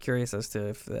was just curious as to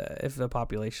if the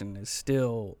population is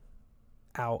still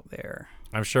out there.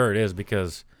 I'm sure it is,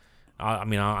 because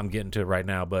I'm getting to it right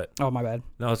now, but oh, my bad.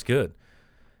 No, it's good.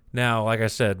 Now, like I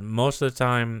said, most of the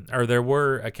time, or there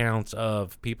were accounts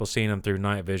of people seeing them through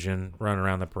night vision running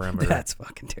around the perimeter. That's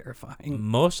fucking terrifying.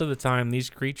 Most of the time, these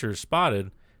creatures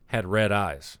spotted had red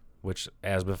eyes, which,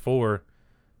 as before,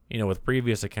 with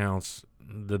previous accounts,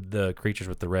 the creatures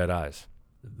with the red eyes.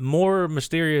 More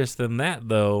mysterious than that,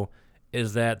 though,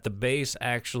 is that the base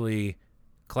actually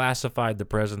classified the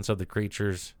presence of the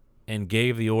creatures and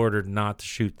gave the order not to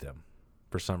shoot them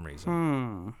for some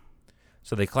reason.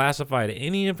 So they classified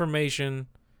any information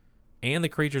and the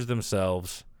creatures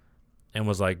themselves and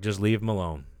was like, just leave them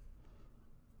alone.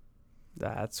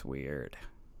 That's weird.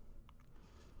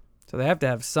 So they have to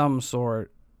have some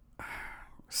sort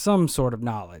of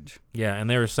knowledge. Yeah, and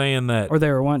they were saying that... Or they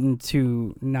were wanting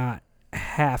to not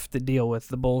have to deal with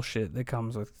the bullshit that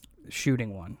comes with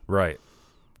shooting one. Right.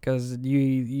 Because you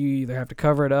either have to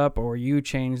cover it up or you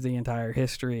change the entire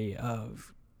history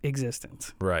of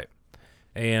existence. Right.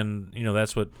 And,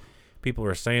 that's what people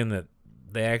are saying, that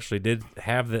they actually did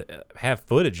have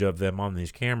footage of them on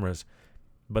these cameras,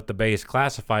 but the base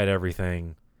classified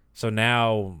everything, so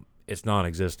now it's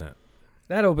non-existent.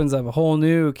 That opens up a whole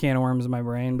new can of worms in my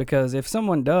brain, because if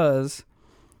someone does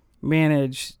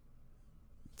manage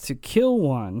to kill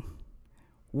one,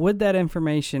 would that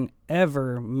information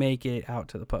ever make it out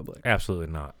to the public? Absolutely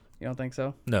not. You don't think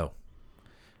so? No.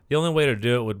 The only way to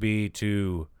do it would be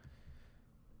to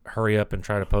hurry up and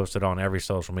try to post it on every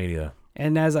social media.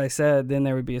 And as I said, then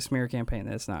there would be a smear campaign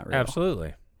that's not real.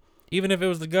 Absolutely. Even if it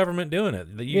was the government doing it.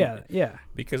 Yeah.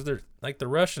 Because they're like the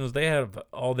Russians, they have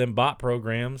all them bot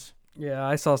programs. Yeah,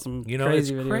 I saw some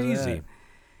crazy it's videos crazy. of that.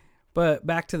 But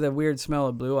back to the weird smell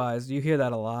of blue eyes, you hear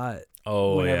that a lot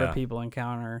whenever people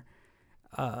encounter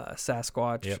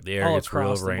Sasquatch. Yep, the air gets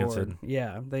real rancid.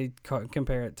 Yeah, they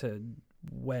compare it to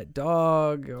wet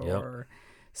dog or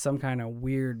some kind of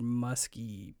weird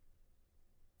musky,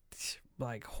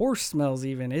 like horse smells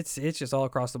even. It's just all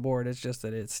across the board. It's just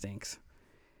that it stinks.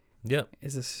 Yep.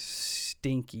 It's a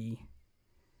stinky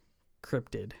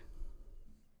cryptid.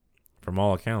 From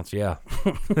all accounts, yeah.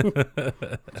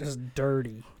 Just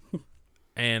dirty.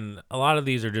 And a lot of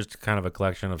these are just kind of a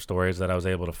collection of stories that I was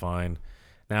able to find.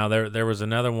 Now, there was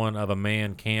another one of a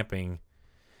man camping,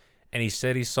 and he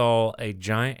said he saw a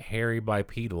giant hairy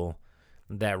bipedal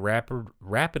that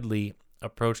rapidly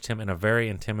approached him in a very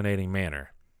intimidating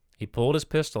manner. He pulled his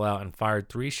pistol out and fired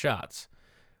 3 shots.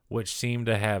 which seemed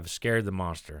to have scared the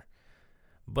monster.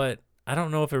 But I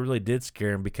don't know if it really did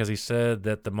scare him because he said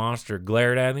that the monster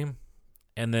glared at him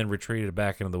and then retreated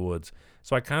back into the woods.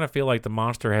 So I kind of feel like the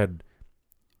monster had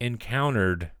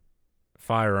encountered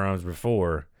firearms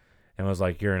before and was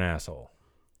like, "You're an asshole."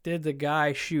 Did the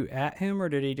guy shoot at him, or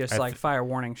did he just fire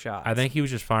warning shots? I think he was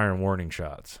just firing warning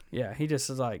shots. Yeah, he just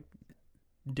was like,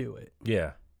 do it.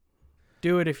 Yeah.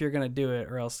 Do it if you're going to do it,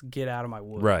 or else get out of my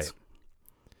woods. Right.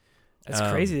 It's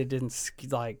crazy that it didn't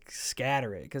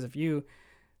scatter it. Because if you,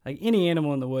 any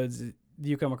animal in the woods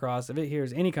you come across, if it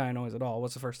hears any kind of noise at all,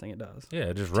 what's the first thing it does? Yeah,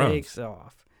 it just runs. Takes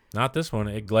off. Not this one.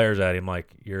 It glares at him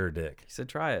like, "You're a dick." He said,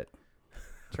 try it.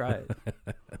 Try it.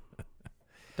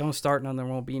 Don't start none, there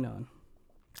won't be none.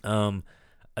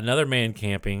 Another man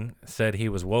camping said he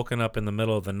was woken up in the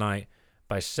middle of the night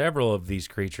by several of these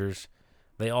creatures.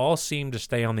 They all seemed to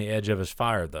stay on the edge of his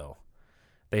fire, though.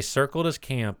 They circled his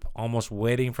camp, almost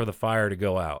waiting for the fire to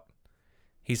go out.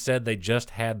 He said they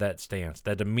just had that stance,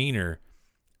 that demeanor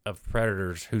of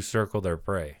predators who circle their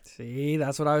prey. See,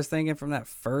 that's what I was thinking from that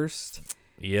first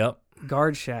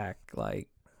guard shack.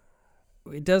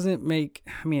 It doesn't make,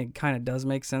 it kind of does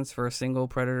make sense for a single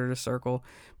predator to circle,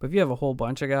 but if you have a whole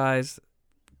bunch of guys,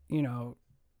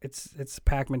 it's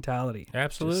pack mentality.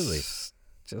 Absolutely.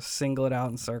 Just single it out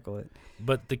and circle it.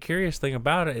 But the curious thing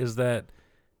about it is that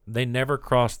they never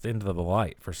crossed into the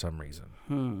light for some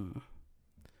reason.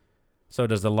 So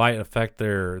does the light affect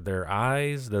their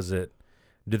eyes?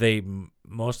 Do they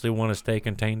mostly want to stay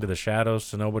contained to the shadows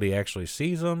so nobody actually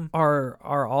sees them? Are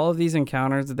all of these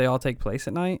encounters, did they all take place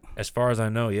at night? As far as I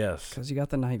know, yes. Because you got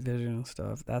the night vision and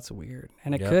stuff. That's weird.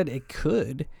 And it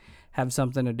could have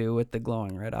something to do with the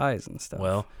glowing red eyes and stuff.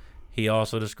 Well, he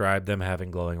also described them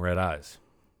having glowing red eyes.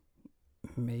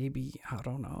 Maybe, I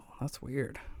don't know. That's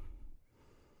weird.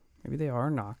 Maybe they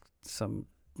are some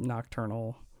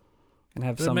nocturnal and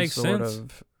have some sort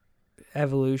of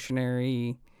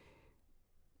evolutionary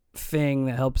thing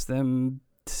that helps them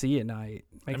see at night.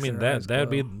 That'd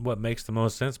be what makes the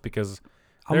most sense, because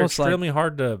they're extremely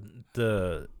hard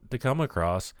to come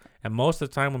across, and most of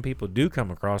the time when people do come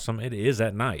across them, it is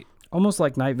at night. Almost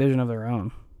like night vision of their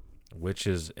own, which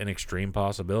is an extreme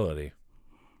possibility.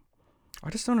 I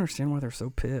just don't understand why they're so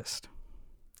pissed.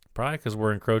 Probably because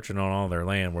we're encroaching on all their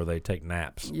land where they take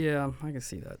naps. Yeah, I can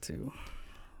see that too.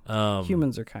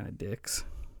 Humans are kind of dicks.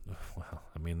 Well,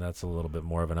 that's a little bit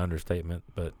more of an understatement,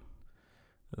 but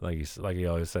like you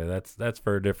always say, that's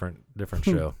for a different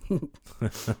show.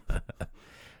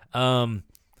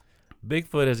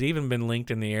 Bigfoot has even been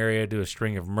linked in the area to a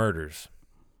string of murders.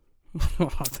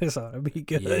 This ought to be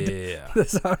good. Yeah.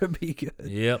 This ought to be good.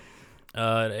 Yep.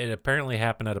 It apparently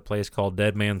happened at a place called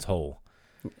Dead Man's Hole.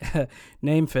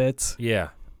 Name fits. Yeah.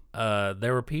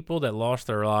 There were people that lost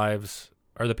their lives,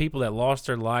 or the people that lost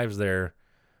their lives there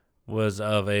was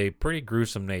of a pretty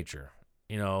gruesome nature.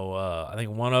 I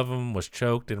think one of them was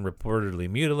choked and reportedly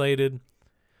mutilated.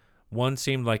 One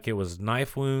seemed like it was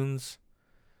knife wounds.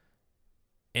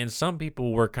 And some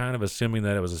people were kind of assuming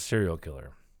that it was a serial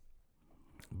killer.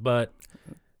 But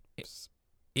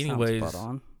anyways, spot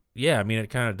on. Yeah, it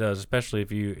kind of does, especially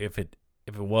if it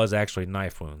was actually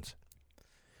knife wounds.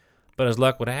 But as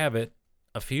luck would have it,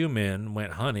 a few men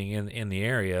went hunting in the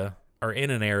area, or in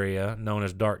an area known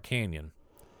as Dark Canyon.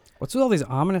 What's with all these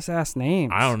ominous ass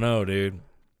names? I don't know, dude.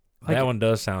 That one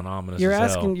does sound ominous. You're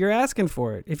asking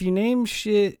for it. If you name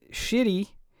shit shitty,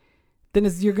 then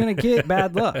you're gonna get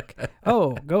bad luck.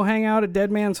 Oh, go hang out at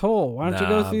Dead Man's Hole. Why don't you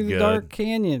go through the Dark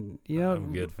Canyon?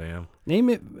 I'm good, fam. Name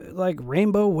it like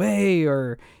Rainbow Way,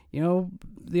 or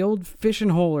the old fishing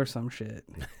hole or some shit.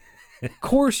 Of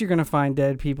course, you're gonna find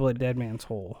dead people at Dead Man's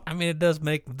Hole. It does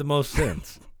make the most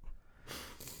sense.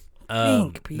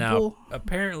 Think, people. Now,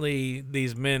 apparently,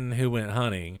 these men who went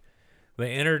hunting,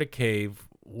 they entered a cave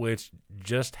which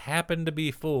just happened to be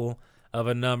full of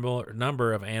a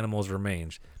number of animals'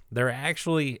 remains. There are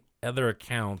actually other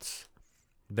accounts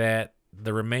that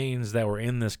the remains that were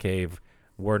in this cave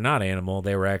were not animal;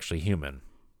 they were actually human.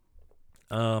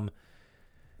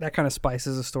 That kind of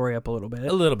spices the story up a little bit.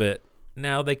 A little bit.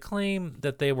 Now, they claim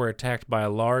that they were attacked by a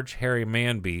large, hairy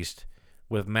man-beast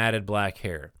with matted black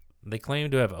hair. They claim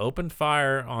to have opened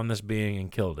fire on this being and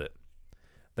killed it.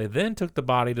 They then took the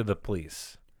body to the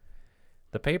police.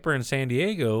 The paper in San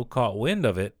Diego caught wind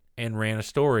of it and ran a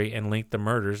story and linked the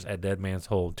murders at Dead Man's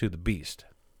Hole to the beast.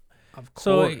 Of course.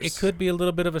 So it could be a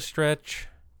little bit of a stretch.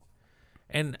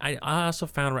 And I also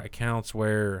found accounts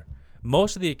where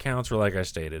most of the accounts were, like I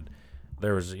stated,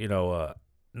 there was,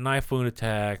 knife wound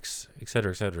attacks, et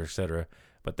cetera, et cetera, et cetera.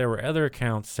 But there were other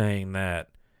accounts saying that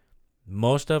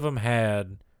most of them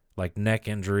had like neck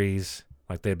injuries,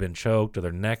 like they'd been choked or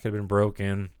their neck had been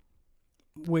broken.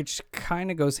 which kind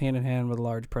of goes hand in hand with a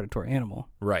large predatory animal.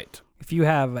 Right. If you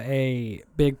have a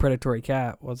big predatory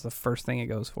cat, what's the first thing it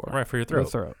goes for? Right, for your throat. Your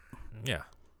throat. Yeah.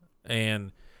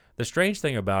 And the strange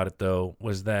thing about it, though,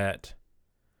 was that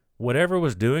whatever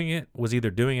was doing it was either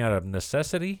doing it out of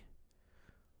necessity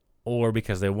or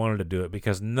because they wanted to do it,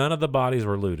 because none of the bodies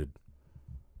were looted.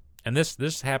 And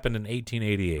this happened in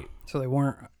 1888. So they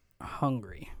weren't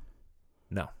hungry.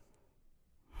 No.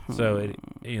 So,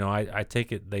 I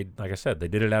take it, they, like I said, they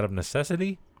did it out of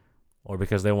necessity or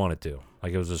because they wanted to.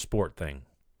 Like it was a sport thing.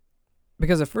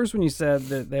 Because at first when you said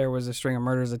that there was a string of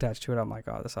murders attached to it, I'm like,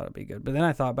 oh, this ought to be good. But then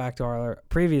I thought back to our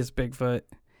previous Bigfoot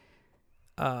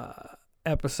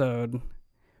episode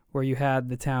where you had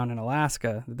the town in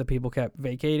Alaska that the people kept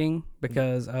vacating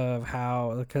because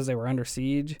they were under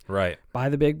siege Right. by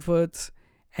the Bigfoots,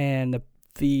 and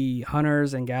the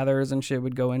hunters and gatherers and shit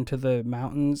would go into the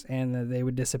mountains and they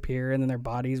would disappear, and then their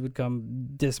bodies would come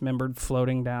dismembered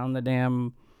floating down the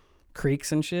damn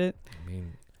creeks and shit. I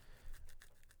mean,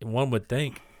 one would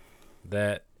think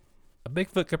that a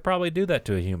Bigfoot could probably do that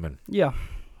to a human. Yeah.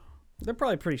 They're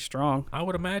probably pretty strong. I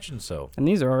would imagine so. And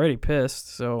these are already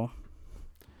pissed, so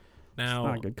Now, it's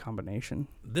not a good combination.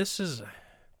 this is,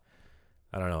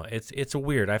 I don't know. It's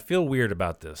weird. I feel weird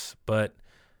about this, but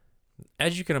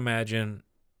as you can imagine,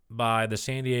 by the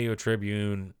San Diego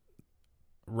Tribune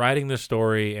writing the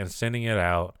story and sending it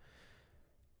out,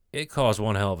 it caused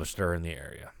one hell of a stir in the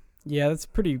area. Yeah, that's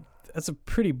a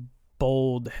pretty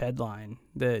bold headline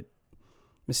that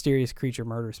mysterious creature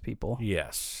murders people.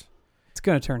 Yes. It's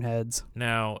going to turn heads.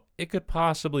 Now, it could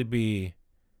possibly be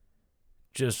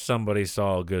just somebody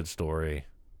saw a good story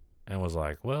and was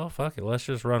like, well, fuck it, let's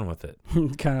just run with it.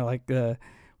 Kind of like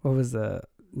what was the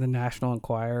National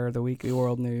Enquirer, the Weekly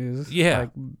World News? Yeah. Like,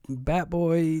 Bat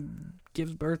Boy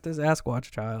gives birth to his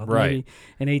Sasquatch child. Right. Maybe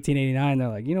in 1889, they're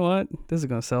like, you know what? This is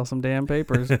going to sell some damn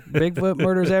papers. Bigfoot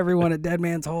murders everyone at Dead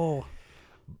Man's Hole.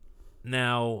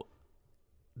 Now,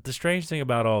 the strange thing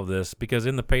about all of this, because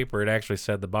in the paper it actually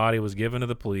said the body was given to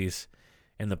the police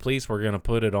and the police were going to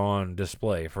put it on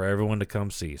display for everyone to come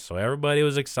see. So everybody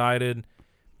was excited,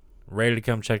 ready to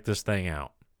come check this thing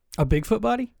out. A Bigfoot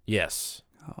body? Yes.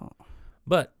 Oh.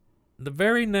 But the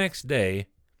very next day,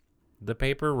 the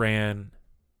paper ran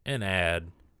an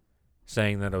ad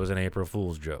saying that it was an April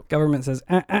Fool's joke. Government says,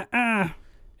 And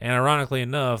ironically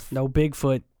enough, no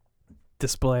Bigfoot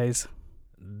displays.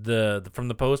 from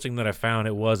the posting that I found,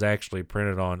 it was actually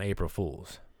printed on April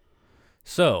Fool's.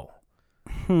 So,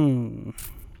 I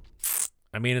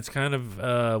mean, it's kind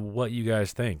of what you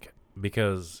guys think,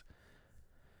 because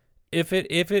if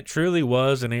it truly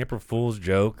was an April Fool's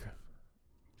joke,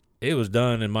 it was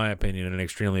done, in my opinion, in an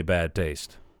extremely bad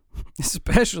taste.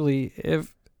 Especially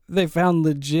if they found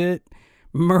legit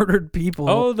murdered people.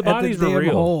 Oh, the bodies were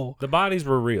real. Hole. The bodies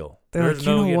were real. They're There's like,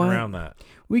 no you know getting what? around that.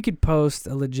 We could post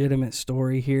a legitimate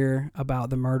story here about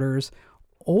the murders,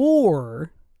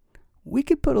 or we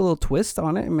could put a little twist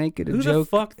on it and make it a Who joke. the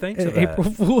fuck thinks an of that?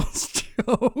 April Fool's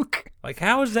joke. Like,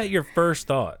 how is that your first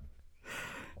thought?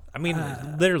 I mean,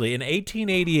 literally, in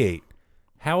 1888,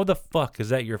 how the fuck is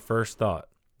that your first thought?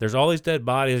 There's all these dead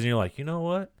bodies, and you're like, you know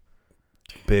what?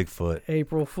 Bigfoot.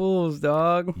 April Fool's,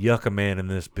 dog. Yucca man in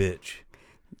this bitch.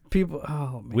 People,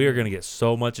 oh man. We are going to get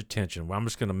so much attention. I'm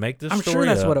just going to make this I'm story sure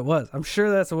that's up. what it was. I'm sure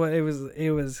that's what it was.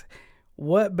 It was,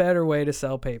 what better way to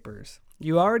sell papers?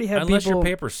 You already had Unless people. your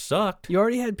paper sucked. You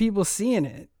already had people seeing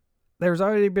it. There's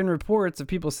already been reports of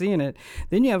people seeing it.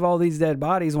 Then you have all these dead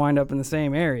bodies wind up in the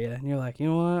same area. And you're like, you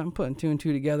know what? I'm putting two and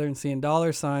two together and seeing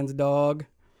dollar signs, dog.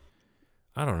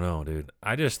 I don't know, dude.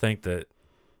 I just think that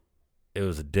it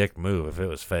was a dick move if it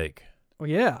was fake. Well,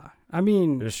 yeah. I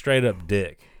mean, Just straight up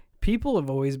dick. people have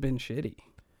always been shitty.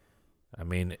 I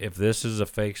mean, if this is a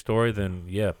fake story, then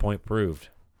yeah, point proved.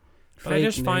 But I Fake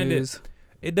just find news.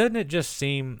 it doesn't it just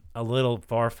seem a little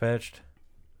far-fetched?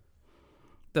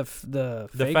 The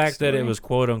fake fact that it story? was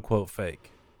quote unquote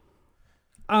fake.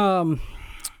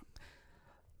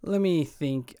 Let me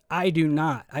think. I do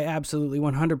not. I absolutely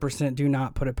 100% do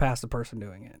not put it past the person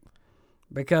doing it.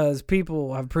 Because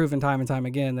people have proven time and time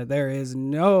again that there is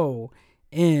no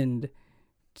end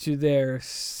to their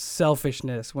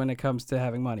selfishness when it comes to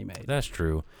having money made. That's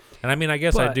true. And I mean, I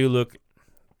guess I But- do look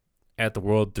at the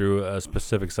world through a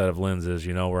specific set of lenses,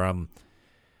 you know, where I'm,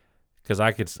 because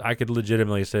I could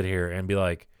legitimately sit here and be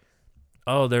like,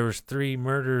 oh, there was 3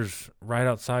 murders right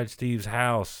outside Steve's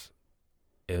house.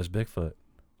 It was Bigfoot.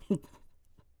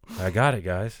 I got it,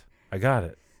 guys. I got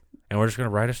it. And we're just going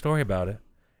to write a story about it,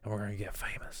 and we're going to get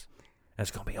famous. And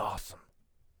it's going to be awesome.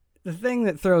 The thing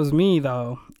that throws me,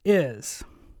 though, is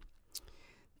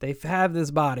they have this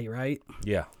body, right?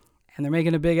 Yeah. And they're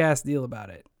making a big-ass deal about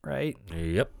it. right?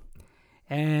 Yep.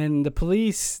 And the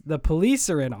police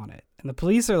are in on it. And the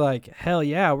police are like, hell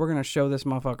yeah, we're going to show this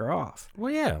motherfucker off.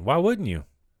 Well, yeah. Why wouldn't you?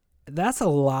 That's a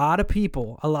lot of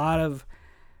people, a lot of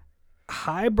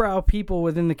highbrow people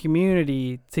within the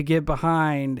community to get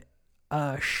behind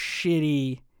a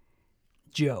shitty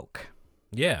joke.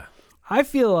 Yeah. I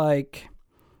feel like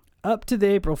up to the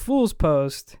April Fool's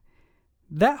post,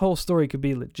 that whole story could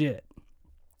be legit.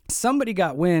 Somebody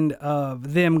got wind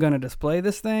of them going to display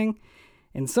this thing,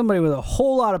 and somebody with a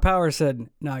whole lot of power said,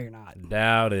 no, you're not.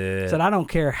 Doubt it. Said, I don't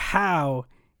care how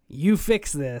you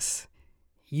fix this,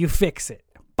 you fix it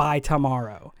by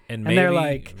tomorrow. And they're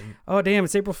like, oh, damn,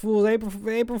 it's April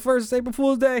 1st, it's April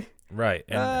Fool's Day. Right.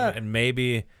 And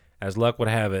maybe, as luck would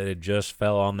have it, it just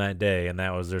fell on that day, and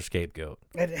that was their scapegoat.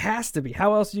 It has to be.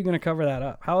 How else are you going to cover that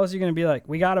up? How else are you going to be like,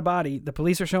 we got a body, the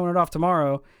police are showing it off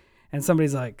tomorrow, and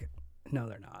somebody's like, no,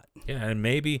 they're not. Yeah, and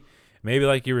maybe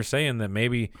like you were saying, that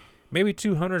maybe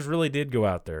two hunters really did go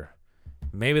out there.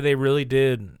 Maybe they really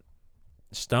did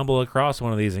stumble across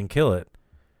one of these and kill it.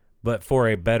 But for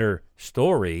a better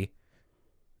story,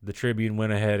 the Tribune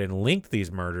went ahead and linked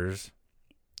these murders,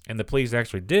 and the police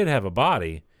actually did have a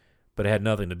body, but it had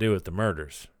nothing to do with the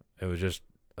murders. It was just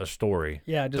a story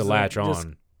to latch on. Just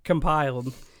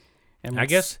compiled. And I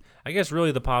guess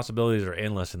really the possibilities are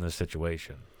endless in this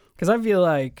situation. Because I feel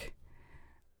like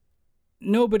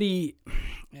nobody,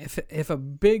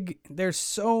 there's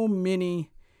so many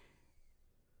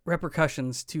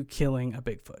repercussions to killing a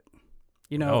Bigfoot.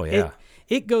 You know, oh, yeah.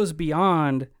 It goes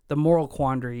beyond the moral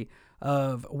quandary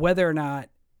of whether or not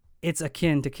it's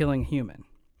akin to killing a human.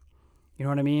 You know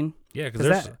what I mean? Yeah, because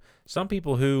there's some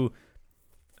people who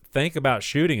think about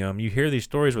shooting them. You hear these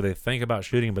stories where they think about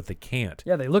shooting them, but they can't.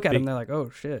 Yeah, they look at them, they're like, oh,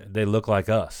 shit. They look like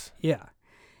us. Yeah.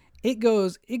 It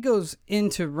goes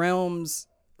into realms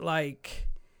like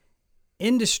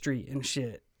industry and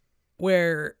shit,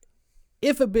 where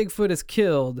if a Bigfoot is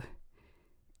killed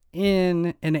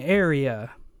in an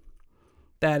area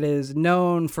that is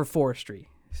known for forestry,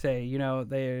 say, you know,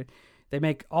 they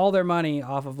make all their money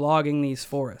off of logging these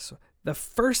forests. The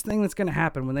first thing that's going to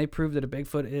happen when they prove that a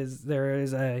Bigfoot is, there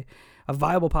is a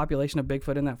viable population of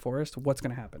Bigfoot in that forest, what's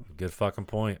going to happen? Good fucking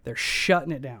point. They're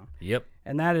shutting it down. Yep.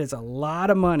 And that is a lot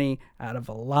of money out of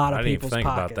a lot of people's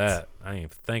pockets. I didn't even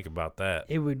think about that.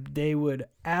 They would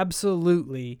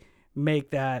absolutely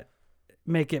make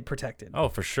it protected. Oh,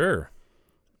 for sure.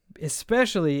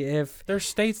 Especially if there's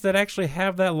states that actually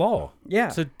have that law. Yeah.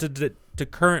 To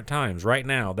current times, right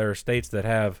now, there are states that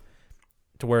have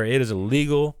to where it is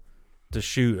illegal to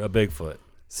shoot a Bigfoot.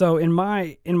 So in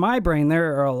my brain,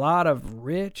 there are a lot of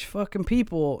rich fucking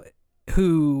people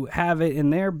who have it in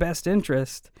their best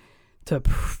interest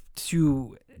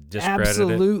to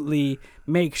absolutely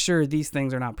make sure these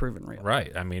things are not proven real.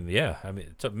 Right. I mean, yeah. I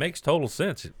mean, it makes total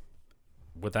sense,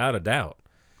 without a doubt.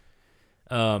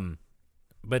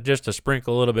 But just to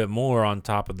sprinkle a little bit more on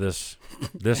top of this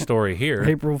story here.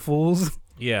 April Fools.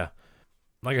 Yeah.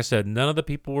 Like I said, none of the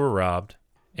people were robbed.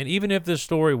 And even if this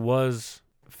story was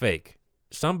fake,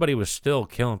 somebody was still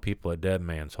killing people at Dead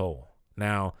Man's Hole.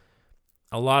 Now,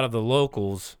 a lot of the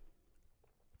locals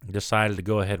decided to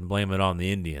go ahead and blame it on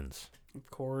the Indians. Of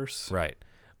course. Right.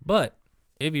 But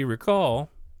if you recall,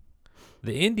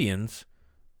 the Indians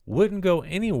wouldn't go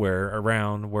anywhere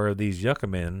around where these Yucca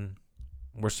men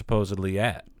were supposedly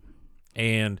at.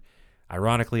 And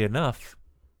ironically enough,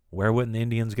 where wouldn't the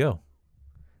Indians go?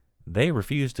 They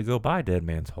refused to go by Dead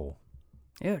Man's Hole.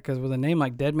 Yeah, because with a name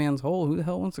like Dead Man's Hole, who the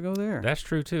hell wants to go there? That's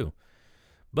true, too.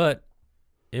 But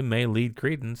it may lead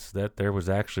credence that there was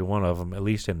actually one of them, at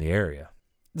least in the area.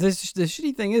 The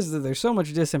shitty thing is that there's so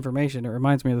much disinformation. It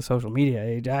reminds me of the social media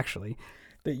age, actually,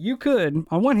 that you could,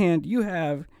 on one hand, you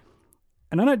have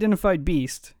an unidentified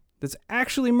beast that's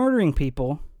actually murdering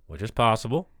people. Which is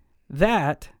possible.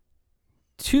 That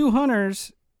 2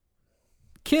 hunters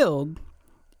killed,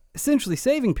 essentially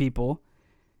saving people.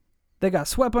 They got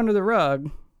swept under the rug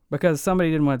because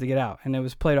somebody didn't want it to get out, and it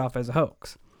was played off as a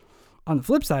hoax. On the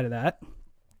flip side of that,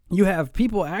 you have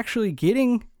people actually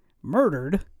getting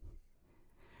murdered,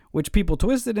 which people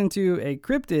twisted into a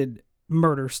cryptid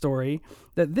murder story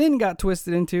that then got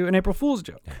twisted into an April Fool's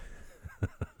joke.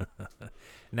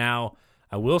 Now,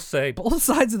 I will say, both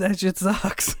sides of that shit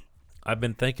sucks. I've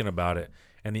been thinking about it,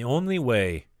 and the only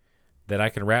way that I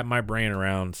can wrap my brain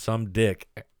around some dick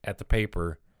at the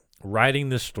paper writing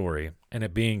this story and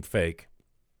it being fake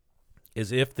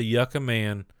is if the Yucca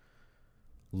Man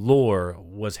lore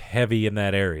was heavy in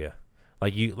that area.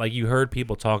 Like you heard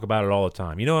people talk about it all the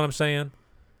time. You know what I'm saying?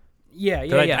 Yeah.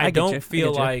 I don't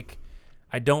feel like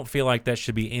that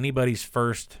should be anybody's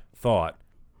first thought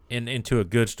into a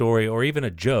good story or even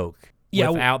a joke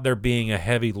without there being a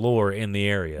heavy lore in the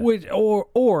area. Which,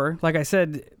 or like I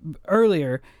said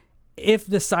earlier, if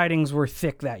the sightings were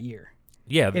thick that year.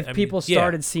 Yeah. If people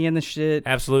started seeing the shit.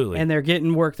 Absolutely. And they're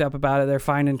getting worked up about it. They're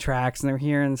finding tracks and they're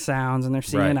hearing sounds and they're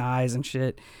seeing eyes and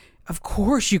shit. Of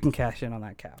course you can cash in on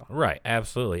that cow. Right.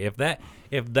 Absolutely.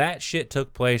 If that shit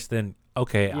took place, then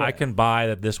okay, I can buy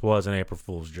that this was an April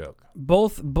Fool's joke.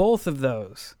 Both of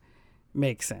those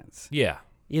make sense. Yeah.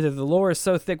 Either the lore is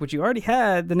so thick, which you already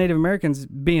had the Native Americans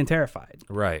being terrified.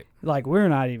 Right. Like, we're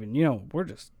not even, we're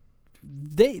just...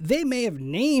 They may have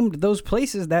named those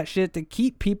places that shit to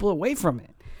keep people away from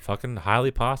it. Fucking highly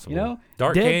possible. You know?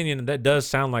 Dark Canyon, that does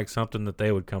sound like something that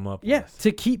they would come up with.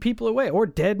 To keep people away. Or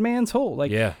Dead Man's Hole.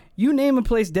 Like, you name a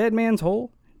place Dead Man's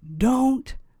Hole,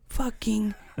 don't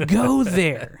fucking go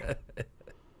there.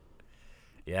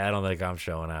 Yeah, I don't think I'm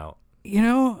showing out.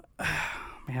 Man,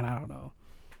 I don't know.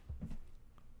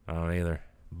 I don't either.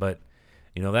 But,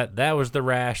 that was the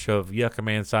rash of Yucca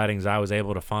Man sightings I was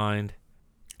able to find.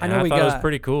 And I thought it was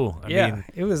pretty cool. I mean,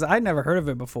 it was. I'd never heard of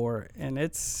it before, and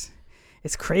it's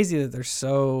crazy that they're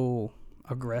so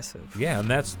aggressive. Yeah, and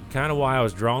that's kind of why I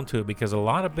was drawn to it, because a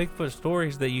lot of Bigfoot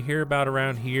stories that you hear about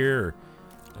around here,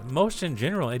 most in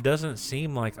general, it doesn't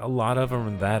seem like a lot of them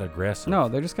are that aggressive. No,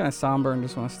 they're just kind of somber and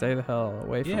just want to stay the hell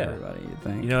away from everybody, you'd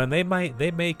think. And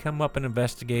they may come up and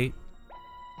investigate,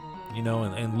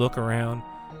 and look around,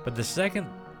 but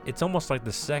it's almost like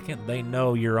the second they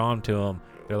know you're on to them,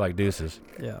 they're like, deuces.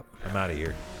 Yeah. I'm out of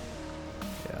here.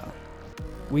 Yeah.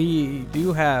 We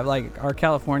do have, our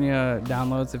California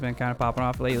downloads have been kind of popping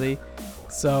off lately.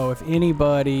 So if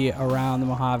anybody around the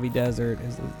Mojave Desert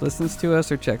listens to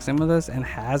us or checks in with us and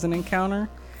has an encounter,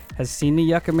 has seen the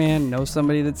Yucca Man, knows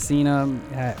somebody that's seen him,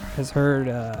 has heard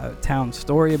a town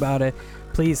story about it,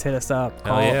 please hit us up.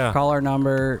 Call our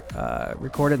number,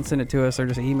 record it and send it to us, or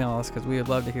just email us, because we would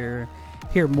love to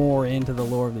hear more into the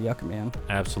lore of the Yucca Man.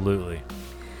 Absolutely.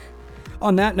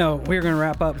 On that note, we're going to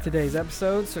wrap up today's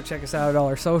episode, so check us out at all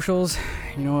our socials.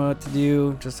 You know what to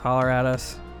do. Just holler at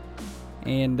us.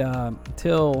 And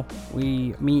until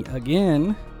we meet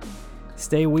again,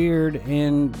 stay weird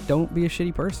and don't be a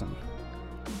shitty person.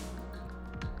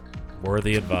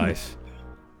 Worthy advice.